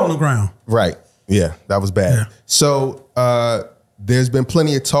 He's still on the ground. Right. Yeah, that was bad. Yeah. So there's been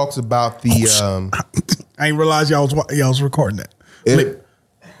plenty of talks about the. I didn't realize y'all was recording that.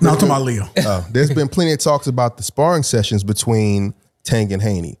 No, I'm talking about Leo. There's been plenty of talks about the sparring sessions between Tank and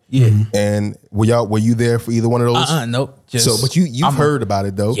Haney. Yeah. And were you there for either one of those? Nope. But you've heard about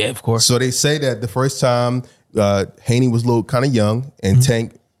it though. Yeah, of course. So they say that the first time Haney was a little kind of young and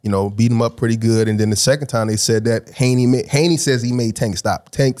Tank, beat him up pretty good. And then the second time they said that Haney says he made Tank stop.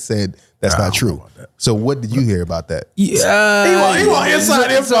 Tank said that's not true. So what did you hear about that? Yeah. He want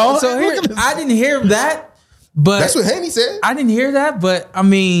inside info. So I didn't hear that. But that's what Haney said. I didn't hear that, but I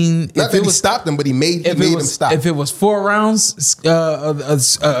mean, not that he stopped him, but he made him stop. If it was 4 rounds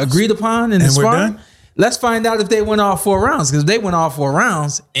agreed upon in the sparring, let's find out if they went all 4 rounds. Because if they went all 4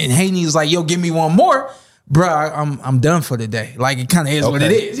 rounds, and Haney was like, "Yo, give me one more." Bro, I'm done for the day. Like it kind of is what it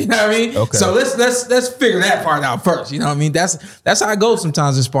is. You know what I mean? Okay. So let's figure that part out first. You know what I mean? That's how it goes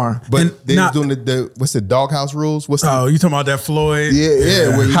sometimes in sparring. But they was doing the what's the doghouse rules? You talking about that Floyd?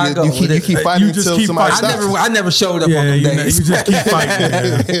 Yeah. Where you keep fighting until somebody stops. I never showed up on them days. You just keep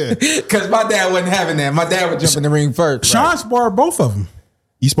fighting. Because my dad wasn't having that. My dad would jump in the ring first. Sean sparred both of them.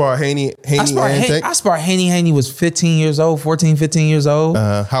 You sparred Haney I sparred Haney. Haney was 15 years old, 14, 15 years old.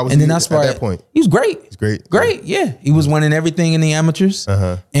 How was he at that point? He was great. He's great. Great, yeah. He was winning everything in the amateurs.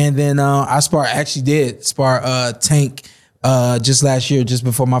 And then I did spar Tank just last year, just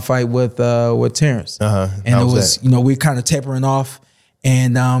before my fight with Terrence. And it was, we kind of tapering off.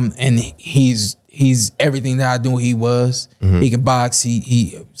 And he's everything that I knew he was. He can box.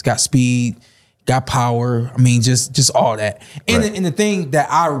 He's got speed. Got power. I mean, just all that. And the thing that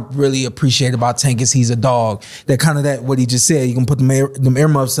I really appreciate about Tank is he's a dog. That kind of what he just said. You can put them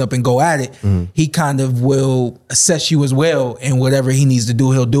earmuffs up and go at it. He kind of will assess you as well, and whatever he needs to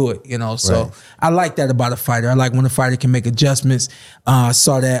do, he'll do it. So I like that about a fighter. I like when a fighter can make adjustments. I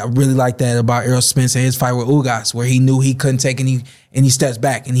saw that. I really like that about Errol Spence and his fight with Ugas, where he knew he couldn't take any steps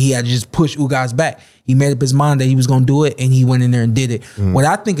back, and he had to just push Ugas back. He made up his mind that he was going to do it, and he went in there and did it. What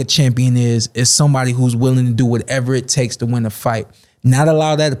I think a champion is somebody who's willing to do whatever it takes to win a fight. Not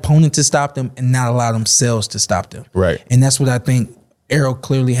allow that opponent to stop them, and not allow themselves to stop them. Right. And that's what I think Errol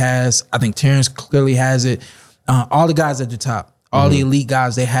clearly has. I think Terrence clearly has it. All the guys at the top, all the elite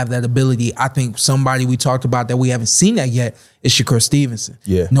guys, they have that ability. I think somebody we talked about that we haven't seen that yet is Shakur Stevenson.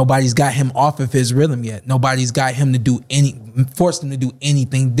 Yeah. Nobody's got him off of his rhythm yet. Nobody's got him to forced him to do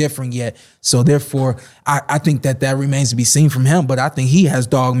anything different yet. So therefore, I think that remains to be seen from him. But I think he has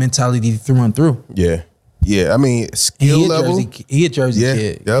dog mentality through and through. Yeah. Yeah. I mean, skill level. He a Jersey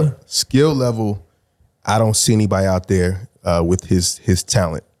kid. Yep. Yeah. Skill level, I don't see anybody out there with his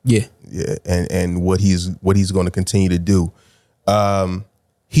talent. Yeah. Yeah. And what he's going to continue to do.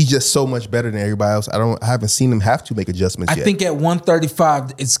 He's just so much better than everybody else. I haven't seen him have to make adjustments yet. I think at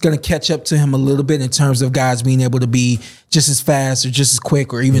 135, it's going to catch up to him a little bit in terms of guys being able to be just as fast or just as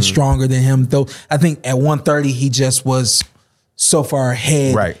quick or even stronger than him. Though I think at 130, he just was so far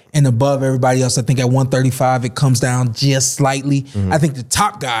ahead and above everybody else. I think at 135, it comes down just slightly. I think the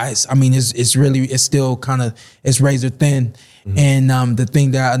top guys, I mean, it's still kind of, it's razor thin. And another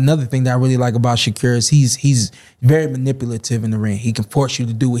thing that I really like about Shakur is he's very manipulative in the ring. He can force you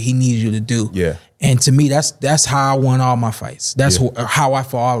to do what he needs you to do. Yeah. And to me, that's how I won all my fights. That's how I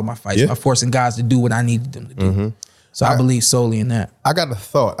fought all of my fights by forcing guys to do what I needed them to do. So I believe solely in that. I got a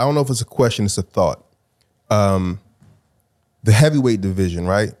thought. I don't know if it's a question. It's a thought. The heavyweight division,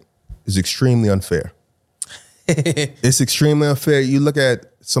 right, is extremely unfair. It's extremely unfair. You look at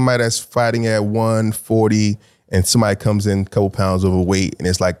somebody that's fighting at 140. And somebody comes in a couple pounds overweight, and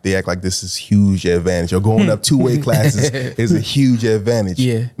it's like they act like this is huge advantage. Or going up 2 weight classes is a huge advantage.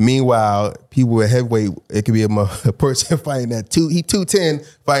 Yeah. Meanwhile, people at heavyweight, it could be a person fighting at 210,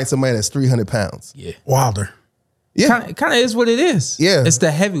 fighting somebody that's 300 pounds. Yeah. Wilder. Yeah. Kind of is what it is. Yeah. It's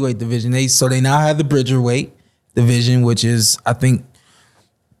the heavyweight division. They now have the Bridgerweight division, which is, I think,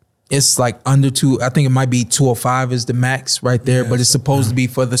 it's like under I think it might be 205 is the max right there, but it's supposed to be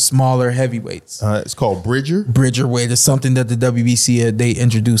for the smaller heavyweights. It's called Bridgerweight is something that the WBC they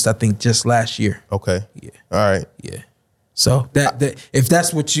introduced, I think, just last year. Okay. Yeah. All right. Yeah. So that if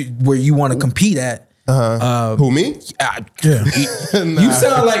that's where you want to compete at. Who, me? You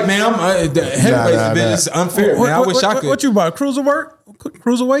sound like, man, the heavyweight division is unfair. Man, I wish I could. What you about?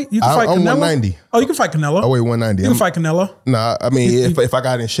 Cruiserweight? You can fight Canelo? I'm 190. Oh, you can fight Canelo. I weigh 190. You can fight Canelo. Nah, I mean, if I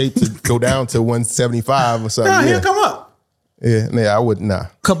got in shape to go down to 175 or something. Nah, he'll come up. Yeah, I would, nah.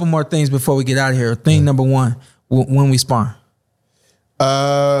 Couple more things before we get out of here. Thing number one, when we spawn.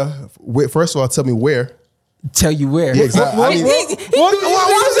 First of all, tell me where. Tell you where. Yeah, exactly. Why does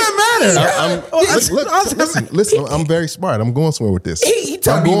that matter? Listen, I'm very smart. I'm going somewhere with this. He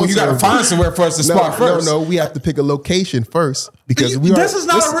told me you got to find somewhere for us to spot first. No, we have to pick a location first because this is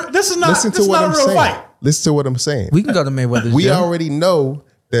not a real fight. Listen to what I'm saying. We can go to Mayweather's. We already know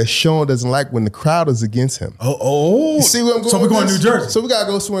that Sean doesn't like when the crowd is against him. You see where I'm going? So we're going to New Jersey. So we gotta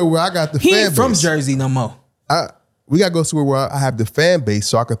go somewhere where I got the fan base. He ain't from Jersey no more. We gotta go somewhere where I have the fan base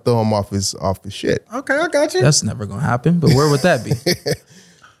so I can throw him off his shit. Okay, I got you. That's never gonna happen. But where would that be?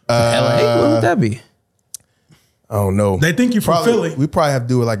 LA? Where would that be? I don't know. They think you're from Philly. We probably have to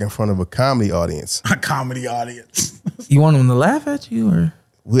do it like in front of a comedy audience. A comedy audience. You want them to laugh at you or?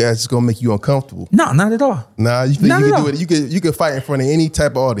 It's gonna make you uncomfortable. No, not at all. Nah, you think Not you at can do all. it? You can fight in front of any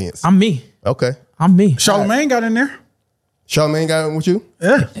type of audience. I'm me. Okay. I'm me. Charlamagne got in there. Charlamagne got in with you?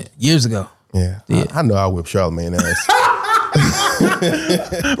 Yeah. Years ago. Yeah. I know I whip Charlamagne ass.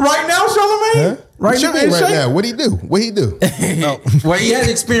 Right now, Charlamagne? Huh? Right What you now, mean in right shape? now? What'd he do? What'd he do? Well, he had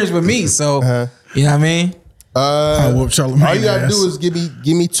experience with me, so you know what I mean. I whoop Charlamagne All you gotta ass. do is give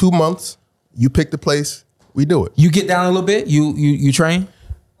me 2 months. You pick the place. We do it. You get down a little bit. You train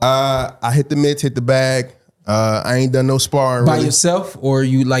I hit the mitts, hit the bag. I ain't done no sparring by really. yourself, or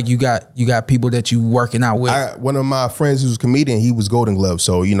you got people that you working out with. One of my friends who's a comedian, he was Golden Glove,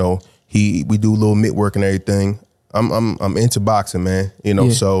 so you know we do a little mitt work and everything. I'm into boxing, man. You know,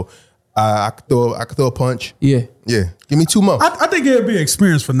 Yeah. so I could throw a punch. Yeah. Yeah. Give me 2 months. I think it'll be an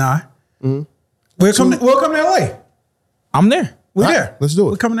experience for Nye. Mm-hmm. We'll come to LA. I'm there. We're All right, there. let's do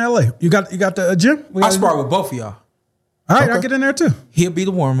it. We're coming to LA. You got the gym? I spar with both of y'all. All right, Okay. I'll get in there too. He'll be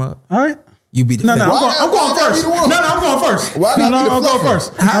the warm up. All right. You be the No, finish. I'm going first. No, I'm going first. Why I gotta be the I'm going fluffer?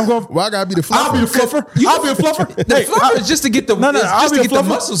 first. I'm going. Why I gotta be the fluffer? I'll be the fluffer. I'll be a fluffer. The fluffer is just to get the I'll just be to a get the fluffer.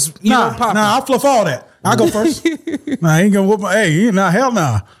 muscles. You know, popping. I'll fluff all that. I'll go first. I ain't gonna whoop my. Hey, hell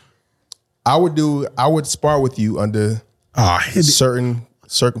nah. I would spar with you under certain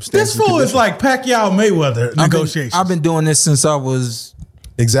circumstances. This fool is like Pacquiao Mayweather negotiations. I've been doing this since I was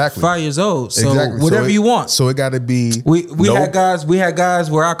exactly 5 years old. So Exactly. whatever So you want. So it got to be. We no, had guys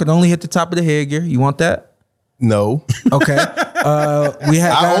where I could only hit the top of the headgear. You want that? No. Okay. We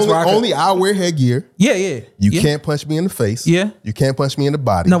had guys where I wear headgear. Yeah. You can't punch me in the face. Yeah. You can't punch me in the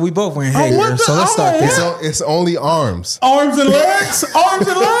body. No, we both wearing headgear. So let's start there. It's only arms. Arms and legs. Arms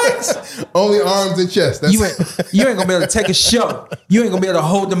and legs. Only arms and chest. That's You ain't gonna be able to take a show. You ain't gonna be able to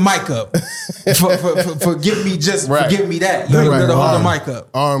hold the mic up. Forgive me that. You ain't gonna be able to hold the mic up.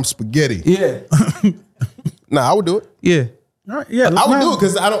 Arm spaghetti. Yeah. Nah, I would do it. Yeah. All right, yeah, I would do it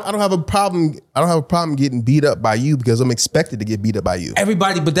because I don't have a problem. I don't have a problem getting beat up by you because I'm expected to get beat up by you.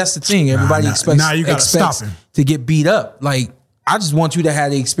 Everybody, but that's the thing. Everybody expects. Nah, you gotta stop him. To get beat up. Like, I just want you to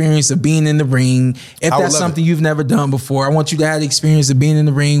have the experience of being in the ring. If I would that's love something you've never done before, I want you to have the experience of being in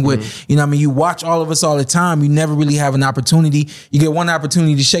the ring with, you know what I mean? You watch all of us all the time. You never really have an opportunity. You get one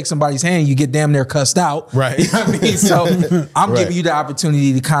opportunity to shake somebody's hand, you get damn near cussed out. Right. You know what I mean? So I'm Right. giving you the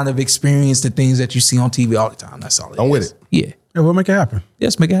opportunity to kind of experience the things that you see on TV all the time. That's all it I'm is. with it. Yeah. Yeah, we'll make it happen.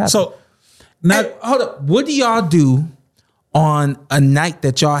 Let's make it happen. So, Hey, hold up. What do y'all do on a night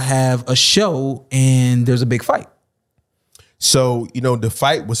that y'all have a show and there's a big fight? So the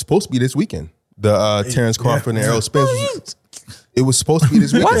fight was supposed to be this weekend. The Terrence Crawford and Errol Spence. It was supposed to be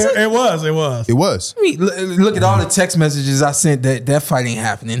this weekend. it was. It was. I mean, look at all the text messages I sent that fight ain't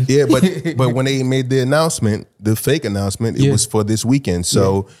happening. Yeah, but when they made the announcement, the fake announcement, it was for this weekend.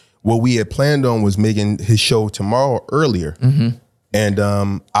 So what we had planned on was making his show tomorrow earlier. And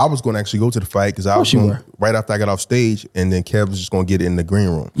I was going to actually go to the fight because I was going right after I got off stage, and then Kev was just going to get it in the green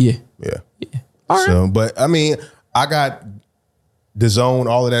room. Yeah. All right. So, but I mean, I got the zone,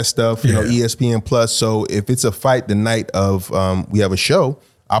 all of that stuff, ESPN Plus. So if it's a fight the night of we have a show,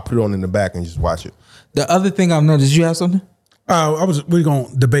 I'll put it on in the back and just watch it. The other thing I've noticed, you have something? We're gonna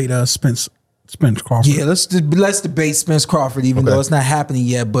debate Spence-Crawford. Yeah, let's debate Spence-Crawford, even though it's not happening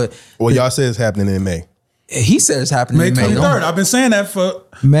yet. But y'all say it's happening in May. He said it's happening May in May. 23rd. I've been saying that for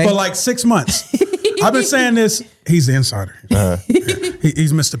like 6 months. I've been saying this. He's the insider.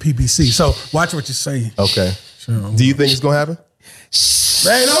 He's Mr. PBC. So watch what you say. Okay. Do you think it's gonna happen?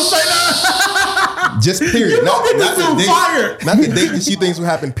 Hey, don't say that. Just period. You don't get this dude fired. Not the date that you think will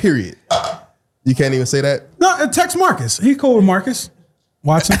happen. Period. You can't even say that. No, text Marcus. He cool with Marcus.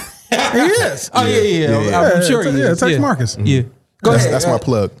 Watch him. He is. Oh yeah. I'm sure he is. Text Marcus. Yeah. Go ahead. That's my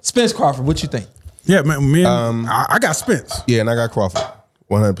plug. Spence-Crawford, what you think? Yeah, man. I got Spence. Yeah, and I got Crawford.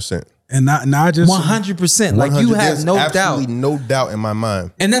 100%. And I just 100%. Like you have There's no absolutely doubt. no doubt in my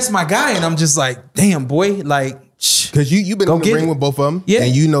mind. And that's my guy, and I'm just like, damn boy, like, because you've been in the ring with both of them,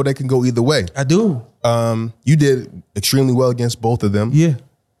 and you know they can go either way. I do. You did extremely well against both of them. Yeah.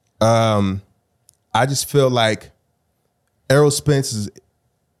 I just feel like Errol Spence is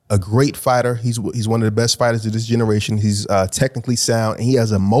a great fighter. He's one of the best fighters of this generation. He's technically sound, and he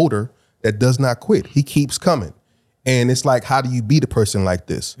has a motor that does not quit. He keeps coming. And it's like, how do you beat a person like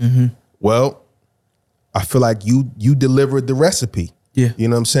this? Well, I feel like you delivered the recipe. Yeah. You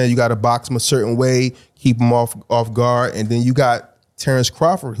know what I'm saying? You got to box him a certain way, keep him off guard. And then you got Terrence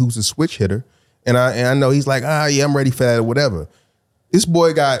Crawford, who's a switch hitter. And I know he's like, yeah, I'm ready for that or whatever. This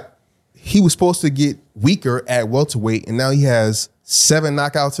boy he was supposed to get weaker at welterweight, and now he has 7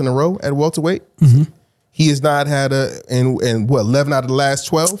 knockouts in a row at welterweight. He has not had 11 out of the last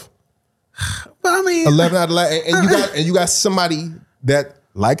 12? But I mean, 11 out of the last, and you got somebody that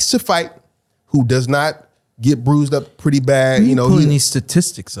likes to fight, who does not get bruised up pretty bad. You know, pulling these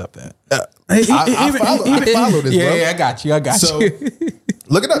statistics up at. I follow this, bro. Yeah, I got you. So,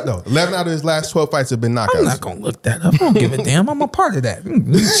 look it up, though. 11 out of his last 12 fights have been knockouts. I'm not going to look that up. I don't give a damn. I'm a part of that.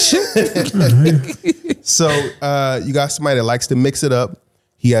 Shit. So, you got somebody that likes to mix it up.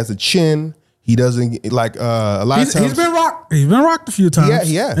 He has a chin. He doesn't, like, a lot of times. He's been rocked. He's been rocked a few times. Yeah,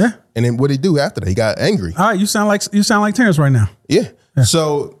 he has. Yeah. And then what did he do after that? He got angry. All right, you sound like Terrence right now. Yeah.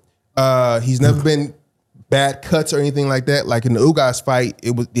 So, he's never been bad cuts or anything like that. Like in the Ugas fight,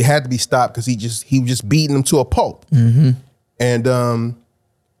 it had to be stopped because he was just beating him to a pulp. Mm-hmm. And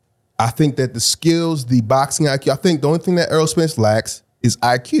I think that the skills, the boxing IQ, I think the only thing that Errol Spence lacks is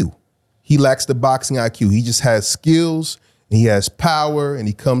IQ. He lacks the boxing IQ. He just has skills, and he has power, and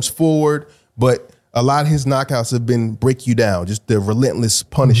he comes forward. But a lot of his knockouts have been break you down, just the relentless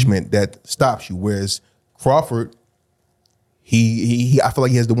punishment that stops you. Whereas Crawford, I feel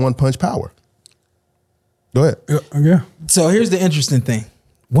like he has the one punch power. Go ahead. Yeah. So here's the interesting thing.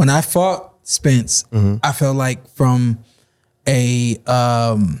 When I fought Spence, I felt like from the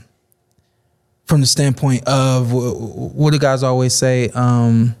standpoint of what do guys always say,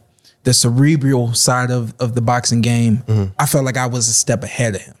 the cerebral side of the boxing game, I felt like I was a step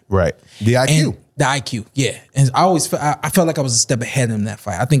ahead of him. Right. The IQ. And the IQ, yeah. And I felt like I was a step ahead of him in that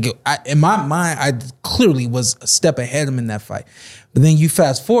fight. I think in my mind, I clearly was a step ahead of him in that fight. But then you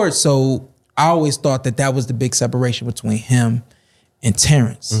fast forward, so I always thought that was the big separation between him and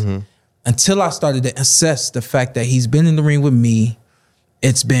Terrence. Until I started to assess the fact that he's been in the ring with me.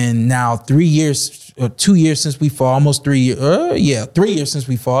 It's been now 3 years or 2 years since we fought, almost 3 years. 3 years since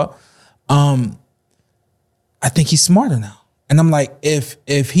we fought. I think he's smarter now. And I'm like, if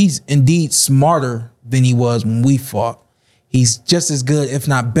he's indeed smarter than he was when we fought, he's just as good, if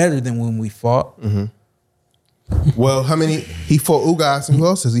not better than when we fought. Well, how many he fought Ugas and who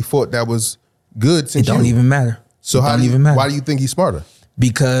else has he fought that was good since It don't even matter. So It how don't do you, even matter. why do you think he's smarter?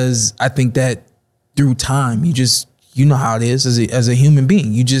 Because I think that through time, you know how it is as a human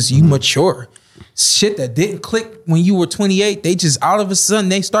being. You mature. Shit that didn't click when you were 28, they just all of a sudden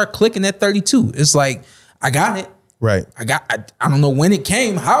they start clicking at 32. It's like, I got it. Right. I don't know when it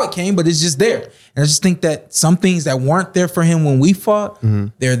came, how it came, but it's just there. And I just think that some things that weren't there for him when we fought,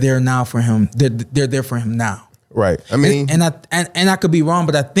 they're there now for him. They're there for him now. Right. I mean, and I could be wrong,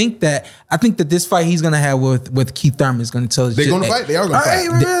 but I think that this fight he's gonna have with Keith Thurman is gonna tell us they're gonna fight. They are gonna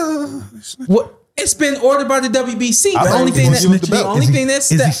fight. What? It's been ordered by the WBC. I The only thing that's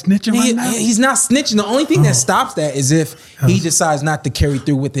Is he snitching right now? He's not snitching. The only thing that stops that is if he decides not to carry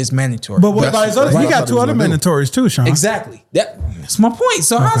through with his mandatory. But what about his other? He got two other mandatories too, Sean. Exactly. That's my point.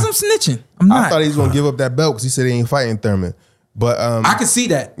 So how's him snitching? I'm not. I thought he was gonna give up that belt because he said he ain't fighting Thurman. But I could see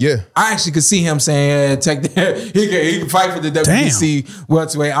that. Yeah, I actually could see him saying, "Take that. He can fight for the WBC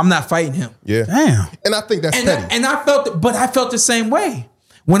welterweight. I'm not fighting him." Yeah, damn. And I think that's petty. I felt the same way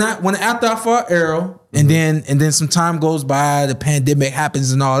when after I fought Errol, and then some time goes by, the pandemic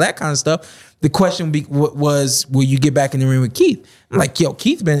happens and all that kind of stuff. The question was, will you get back in the ring with Keith? I'm like, yo,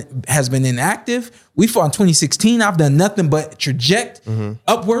 Keith has been inactive. We fought in 2016. I've done nothing but traject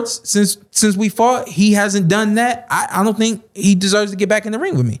upwards since we fought. He hasn't done that. I don't think he deserves to get back in the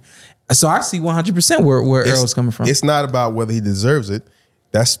ring with me. So I see 100% where Errol's coming from. It's not about whether he deserves it.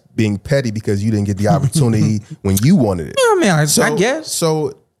 That's being petty because you didn't get the opportunity when you wanted it. Yeah, I mean, I guess.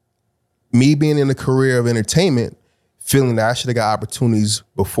 So me being in a career of entertainment, feeling that I should have got opportunities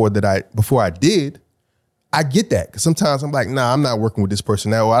before I did, I get that. Because sometimes I'm like, nah, I'm not working with this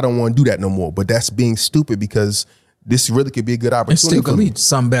person now. Or I don't want to do that no more. But that's being stupid because this really could be a good opportunity. It's still gonna be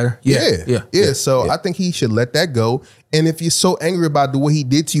something better. Yeah. So I think he should let that go. And if you're so angry about the way he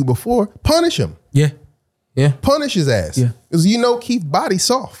did to you before, punish him. Yeah. Punish his ass. Yeah. Because Keith's body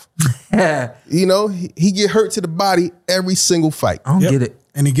soft. He get hurt to the body every single fight. I don't get it.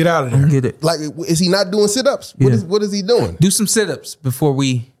 And he get out of there. I don't get it. Like, is he not doing sit-ups? What is he doing? Do some sit-ups before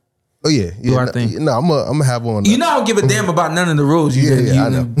we do our thing. No, I'm gonna have one. I don't give a damn about none of the rules you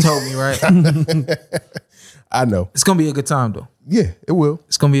told me, right? I know. It's gonna be a good time though. Yeah, it will.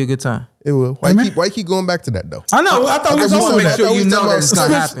 It's gonna be a good time. It will. Why keep going back to that though? I know. I thought we was want to make sure that. you know that it's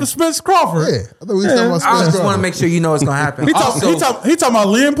gonna happen. Spence-Crawford. Yeah, I thought we was talking about Spence-Crawford. I just want to make sure you know it's gonna happen. He talking about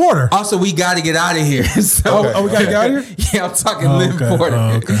Lynn Porter. Also, we got to get out of here. So, we got to get out of here? Yeah, I'm talking Lynn Porter.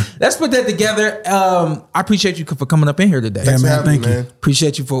 Okay. Let's put that together. I appreciate you for coming up in here today. Yeah, man. Thank you.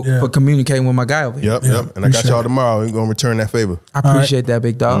 Appreciate you for communicating with my guy over here. Yep. And I got y'all tomorrow. We're gonna return that favor. I appreciate that,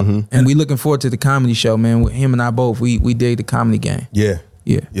 big dog. And we looking forward to the comedy show, man. With him and I both, we dig the comedy game. Yeah.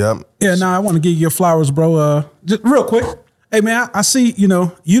 Yeah. I want to give you your flowers, bro. Just real quick. Hey, man, I see, you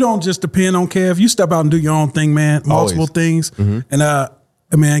don't just depend on Kev. You step out and do your own thing, man. Multiple things. And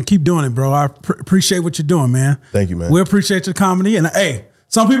Man, keep doing it, bro. I appreciate what you're doing, man. Thank you, man. We appreciate your comedy. And hey,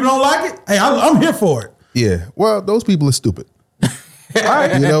 some people don't like it. Hey, I'm here for it. Yeah. Well, those people are stupid. All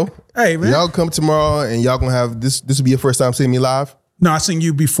right. You know? Hey, man. Y'all come tomorrow and y'all gonna have this. This will be your first time seeing me live? No, I seen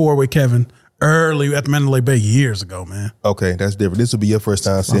you before with Kevin early at the Mandalay Bay years ago, man. Okay, that's different. This will be your first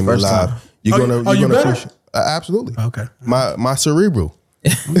time seeing me first live. time. You're gonna you better? appreciate. Absolutely. Okay. My cerebral.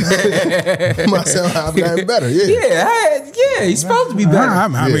 My sound I've gotten better. Yeah, he's supposed to be better. I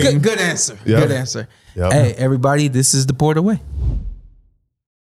mean, good answer. Yep. Good answer. Yep. Hey, everybody, this is The Port Away.